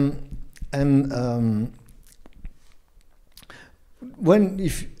 Do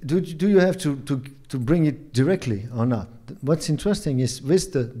you have to bring it directly or not? What's interesting is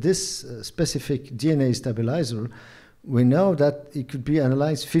with this specific DNA stabilizer, we know that it could be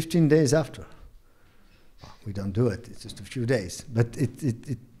analyzed 15 days after. Well, we don't do it; it's just a few days. But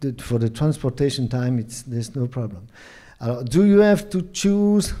for the transportation time, there's no problem. Do you have to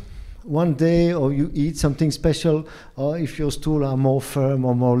choose one day, or you eat something special, or if your stool are more firm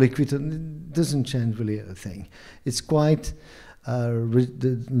or more liquid? It doesn't change really a thing. It's quite.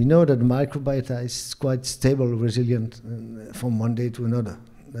 We know that the microbiota is quite stable, resilient from one day to another,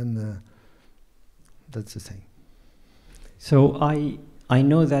 and that's the thing. So I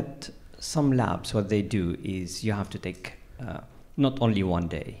know that some labs, what they do is you have to take not only one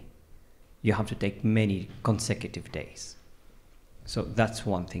day, you have to take many consecutive days. So that's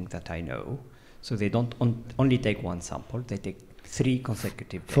one thing that I know. So they don't only take one sample, they take 3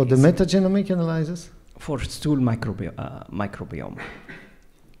 consecutive days. For the metagenomic analysis? For stool microbiome.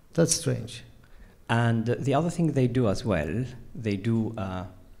 That's strange. And the other thing they do as well, they do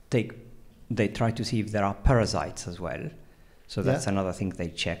they try to see if there are parasites as well. So that's another thing they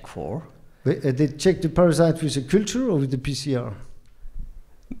check for. They check the parasite with a culture or with the PCR?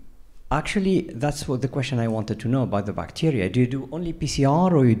 Actually, that's what the question I wanted to know about the bacteria. Do you do only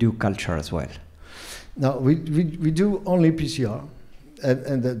PCR or you do culture as well? No, we do only PCR.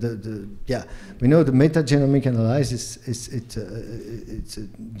 And we know the metagenomic analysis it's a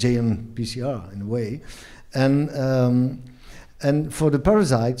JM PCR in a way, and for the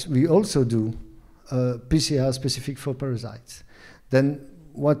parasites we also do PCR specific for parasites. Then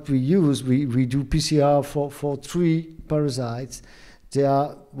what we use, we do PCR for 3 parasites. They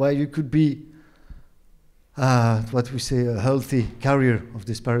are where you could be what we say a healthy carrier of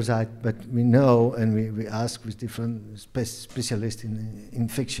this parasite, but we know, and we ask with different specialists in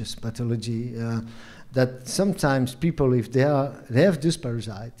infectious pathology, that sometimes people, if they have this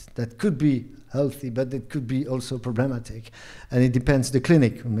parasite, that could be healthy, but it could be also problematic, and it depends. The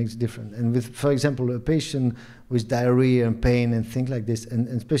clinic makes it different. And with, for example, a patient with diarrhea and pain and things like this, and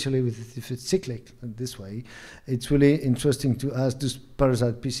especially if it's cyclic this way, it's really interesting to ask this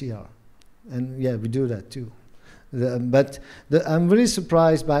parasite PCR. And yeah, we do that too. I'm really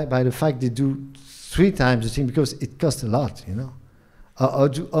surprised by the fact they do 3 times the thing, because it costs a lot, you know.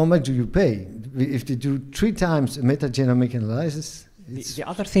 How much do you pay? If they do 3 times a metagenomic analysis, the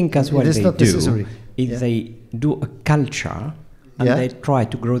other thing as well they do is they do a culture and they try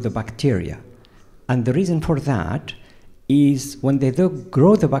to grow the bacteria. And the reason for that is when they do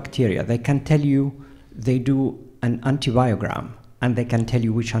grow the bacteria, they can tell you, they do an antibiogram, and they can tell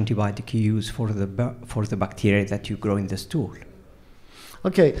you which antibiotic you use for the bacteria that you grow in the stool.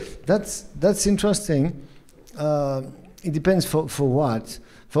 Okay, that's interesting. It depends for what.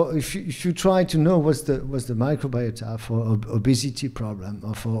 For if you try to know what's the microbiota for obesity problem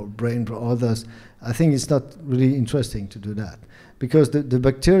or for brain or others, I think it's not really interesting to do that, because the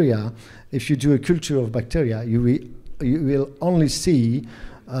bacteria, if you do a culture of bacteria, you will only see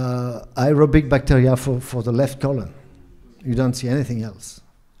aerobic bacteria for the left colon. You don't see anything else,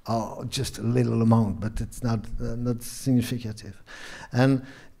 or just a little amount, but it's not significant. And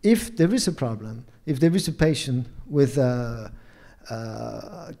if there is a problem, if there is a patient with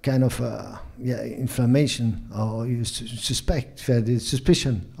kind of inflammation, or you suspect the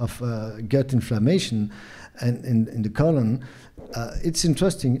suspicion of gut inflammation and in the colon, it's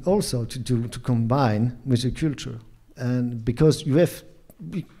interesting also to combine with a culture, and because you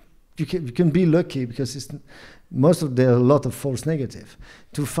can be lucky, because there are a lot of false negative,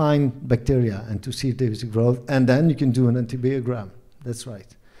 to find bacteria and to see if there is a growth, and then you can do an antibiogram. That's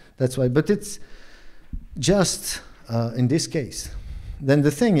right. But it's just in this case. Then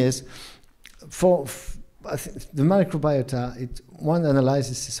the thing is, I think the microbiota, one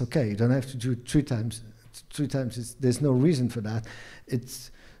analysis is okay. You don't have to do it 3 times. 3 times, there's no reason for that.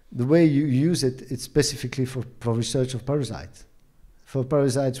 It's the way you use it. It's specifically for research of parasites, for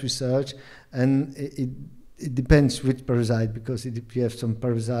parasites research, and it depends which parasite, because if you have some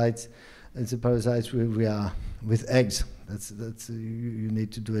parasites, and the parasites we are with eggs, that's you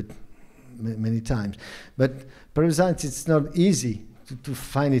need to do it many times. But parasites, it's not easy to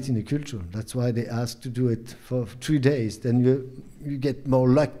find it in the culture. That's why they ask to do it for 3 days. Then you get more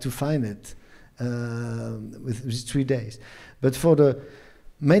luck to find it with 3 days. But for the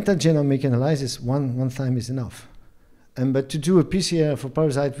metagenomic analysis, one time is enough. But to do a PCR for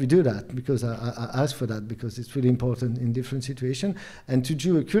parasite, we do that because I asked for that, because it's really important in different situations. And to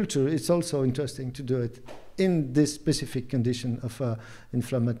do a culture, it's also interesting to do it in this specific condition of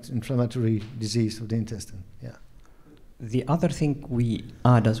inflammatory disease of the intestine. Yeah. The other thing we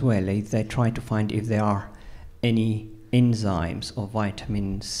add as well is they try to find if there are any enzymes or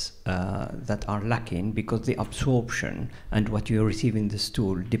vitamins that are lacking, because the absorption and what you receive in the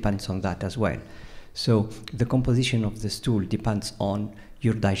stool depends on that as well. So the composition of the stool depends on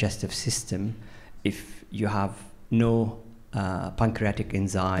your digestive system. If you have no pancreatic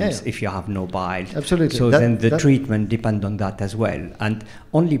enzymes, if you have no bile. Absolutely. So then the treatment depends on that as well. And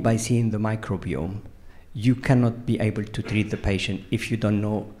only by seeing the microbiome, you cannot be able to treat the patient if you don't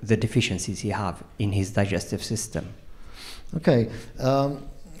know the deficiencies he have in his digestive system. Okay,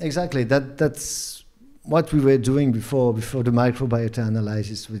 exactly. That's what we were doing before the microbiota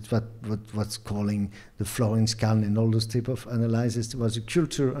analysis, with what's calling the flooring scan and all those type of analysis. It was a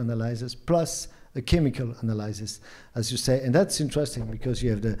culture analysis plus a chemical analysis, as you say, and that's interesting because you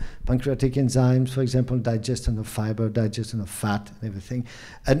have the pancreatic enzymes, for example, digestion of fiber, digestion of fat, and everything,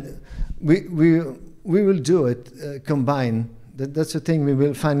 and we will do it combine. That's the thing.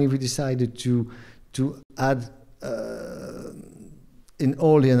 We decided to add in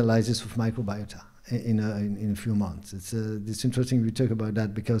all the analysis of microbiota in a few months. It's interesting we talk about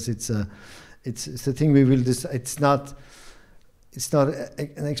that, because it's the thing we will decide. It's not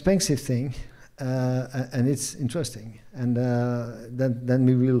an expensive thing, and it's interesting. And then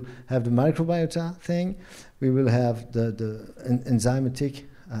we will have the microbiota thing. We will have the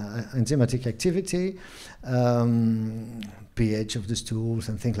enzymatic activity, pH of the stools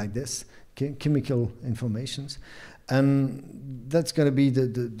and things like this, chemical informations, and that's going to be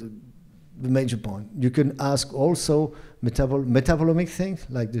the major point. You can ask also metabolomic things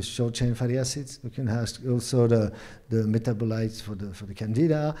like the short chain fatty acids. You can ask also the metabolites for the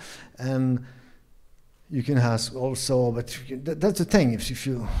candida, and you can ask also. But that's the thing. If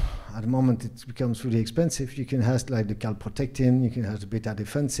you at the moment it becomes really expensive, you can ask like the calprotectin. You can ask the beta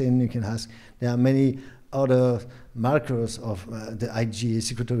defensin. You can ask. There are many other markers of the IgE,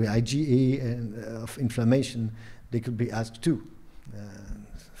 secretory IgE, and of inflammation. They could be asked too,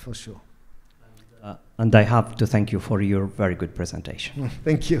 for sure. And I have to thank you for your very good presentation.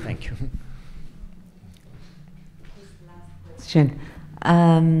 Thank you. Thank you. Question.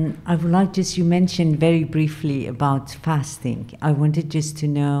 I would like just, you mentioned very briefly about fasting. I wanted just to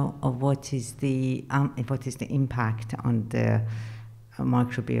know what is the impact on the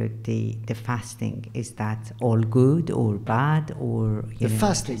microbiota, the fasting. Is that all good or bad, or the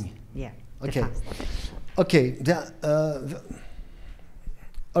fasting? Yeah. Okay. Okay.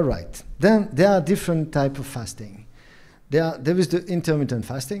 All right. Then there are different types of fasting. There is the intermittent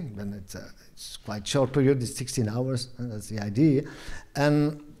fasting, when it's quite short period, it's 16 hours, and that's the idea.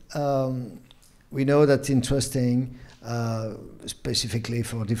 And we know that's interesting, specifically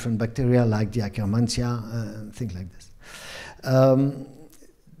for different bacteria like the Akkermansia and things like this.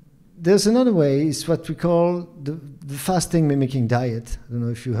 There's another way, it's what we call the fasting mimicking diet. I don't know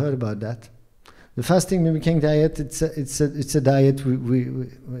if you heard about that. The fasting mimicking diet, it's a diet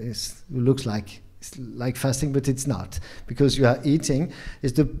it looks like it's like fasting, but it's not, because you are eating.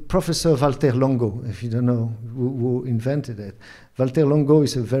 It's the Professor Walter Longo, if you don't know who invented it. Walter Longo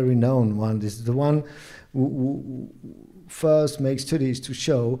is a very known one. This is the one who first makes studies to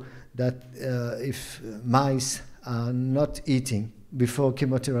show that if mice are not eating before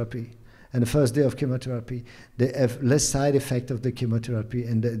chemotherapy, and the first day of chemotherapy, they have less side effect of the chemotherapy,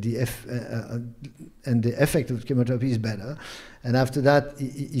 and the effect of chemotherapy is better. And after that,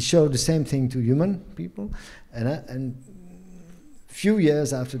 he showed the same thing to human people, and few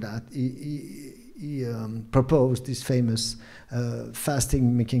years after that, he proposed this famous fasting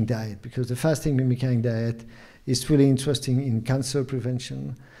mimicking diet, because the fasting mimicking diet is really interesting in cancer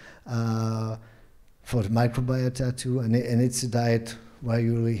prevention, for the microbiota too, and it's a diet where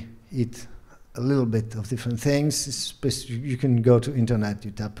you really eat a little bit of different things. You can go to internet,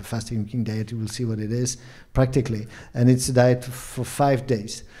 you type a fasting mimicking diet, you will see what it is practically. And it's a diet for 5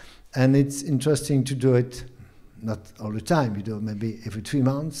 days. And it's interesting to do it not all the time. You do it maybe every 3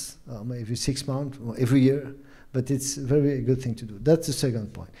 months, or maybe every 6 months, or every year. but it's a very good thing to do. That's the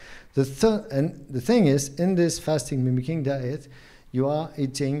second point. The thing is, in this fasting mimicking diet, you are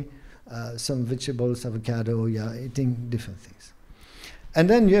eating some vegetables, avocado, you are eating different things. And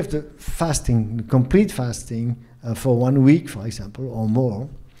then you have the fasting, the complete fasting for 1 week, for example, or more.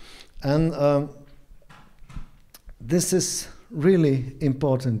 And this is really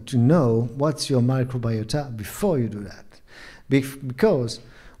important to know what's your microbiota before you do that. Because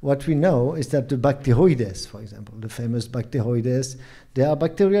what we know is that the bacteroides, for example, the famous bacteroides, they are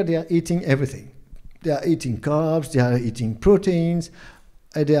bacteria, they are eating everything. They are eating carbs, they are eating proteins,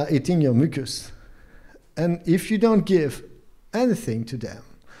 and they are eating your mucus. And if you don't give anything to them,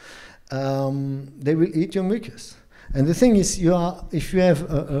 they will eat your mucus. And the thing is, if you have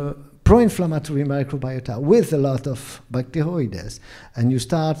a pro-inflammatory microbiota with a lot of bacteroides, and you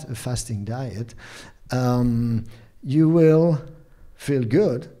start a fasting diet, you will feel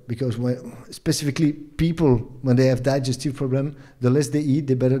good, because specifically people, when they have digestive problem, the less they eat,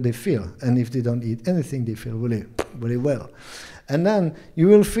 the better they feel. And if they don't eat anything, they feel really, really well. And then you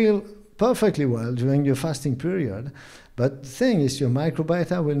will feel perfectly well during your fasting period. But the thing is, your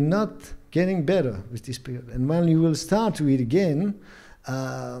microbiota will not getting better with this period. And when you will start to eat again,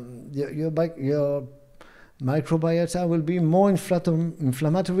 your microbiota will be more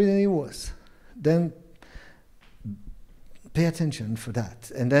inflammatory than it was. Then pay attention for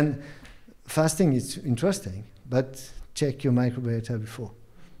that. And then fasting is interesting, but check your microbiota before.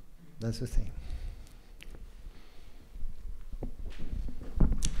 That's the thing.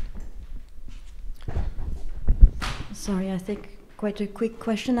 Sorry, I think quite a quick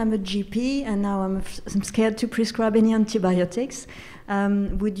question. I'm a GP, and now I'm scared to prescribe any antibiotics.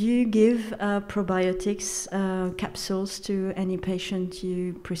 Would you give probiotics capsules to any patient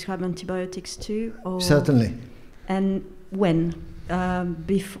you prescribe antibiotics to? Or Certainly. And when?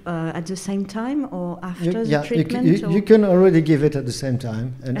 At the same time or after the treatment? You can already give it at the same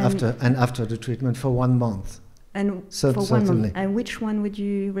time and after the treatment for 1 month. And so for certainly. 1 month. And which one would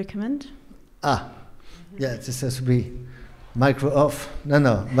you recommend? Yeah, this has to be micro off.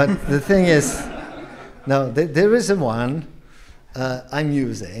 No. But the thing is, no, there is a one I'm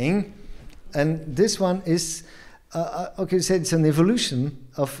using, and this one is, okay, you said it's an evolution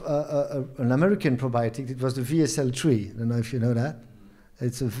of an American probiotic. It was the VSL3. I don't know if you know that.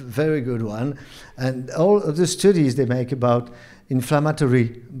 It's a very good one. And all of the studies they make about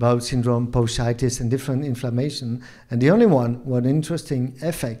inflammatory bowel syndrome, pouchitis, and different inflammation. And the only one interesting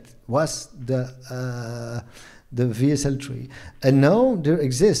effect was the VSL3. And now there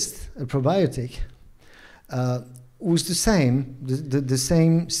exists a probiotic who's the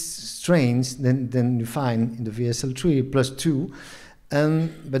same strains than you find in the VSL3 +2.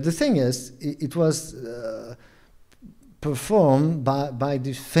 But the thing is, it was performed by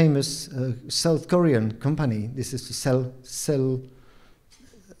this famous South Korean company. This is the cell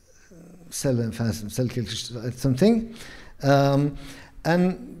something.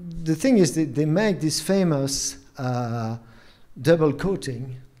 And the thing is that they make this famous double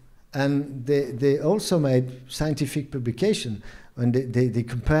coating, and they also made scientific publication when they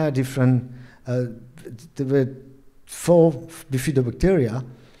compare different, there were 4 bifidobacteria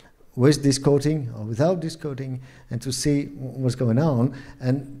with this coating or without this coating, and to see what's going on.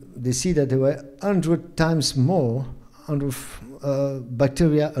 And they see that there were 100 times more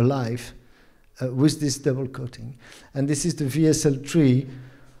bacteria alive with this double coating. And this is the VSL3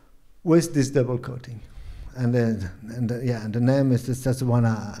 with this double coating. And the name is that's the one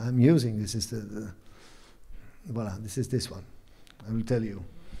I'm using. This is voila, this is this one. I will tell you.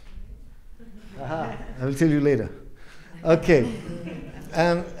 I will tell you later. Okay.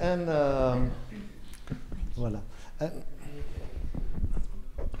 Voila.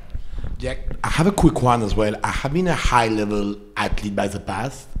 Jack, I have a quick one as well. I have been a high-level athlete by the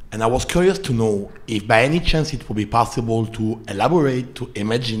past, and I was curious to know if by any chance it would be possible to elaborate, to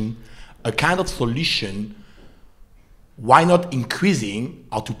imagine a kind of solution, why not increasing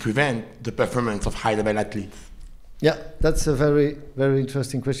or to prevent the performance of high-level athletes? Yeah, that's a very, very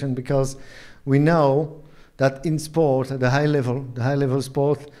interesting question, because we know that in sport, at the high level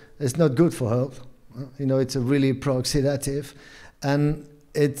sport is not good for health. It's a really pro-oxidative, and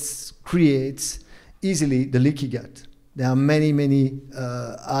it creates easily the leaky gut. There are many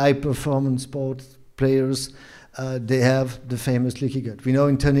high-performance sport players. They have the famous leaky gut. We know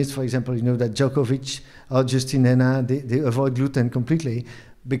in tennis, for example, that Djokovic or Justin Henin, they avoid gluten completely.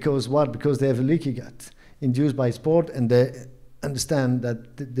 Because what? Because they have a leaky gut induced by sport, and they understand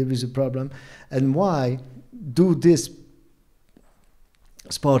that there is a problem. And why do this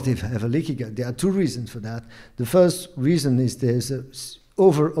sportive have a leaky gut? There are 2 reasons for that. The first reason is there's a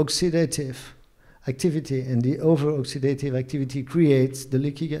over-oxidative activity, and the over-oxidative activity creates the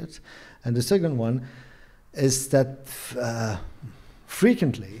leaky gut. And the second one is that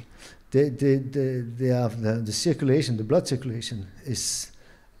frequently they have the circulation, the blood circulation is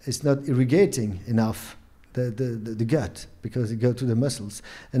not irrigating enough the gut, because it goes to the muscles.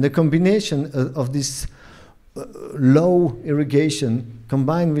 And the combination of this low irrigation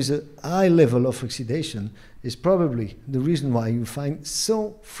combined with a high level of oxidation is probably the reason why you find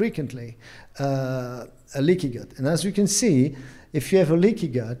so frequently a leaky gut. And as you can see, if you have a leaky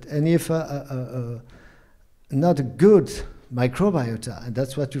gut and if not a good microbiota, and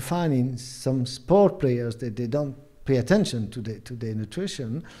that's what you find in some sport players, that they don't pay attention to their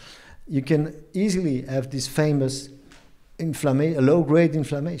nutrition, you can easily have this famous low-grade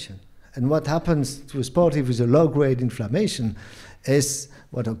inflammation. And what happens to a sportive with a low-grade inflammation is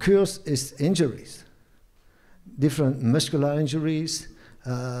what occurs is injuries, different muscular injuries,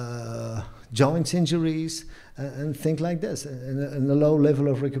 joints injuries, and things like this, and a low level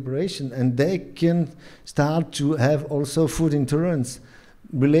of recuperation. And they can start to have also food intolerance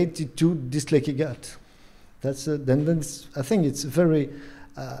related to this leaky gut. I think it's very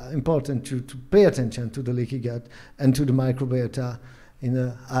important to pay attention to the leaky gut and to the microbiota in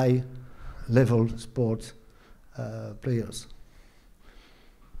a high-level sport players.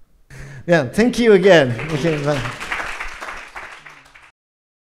 Yeah, thank you again. Okay, bye.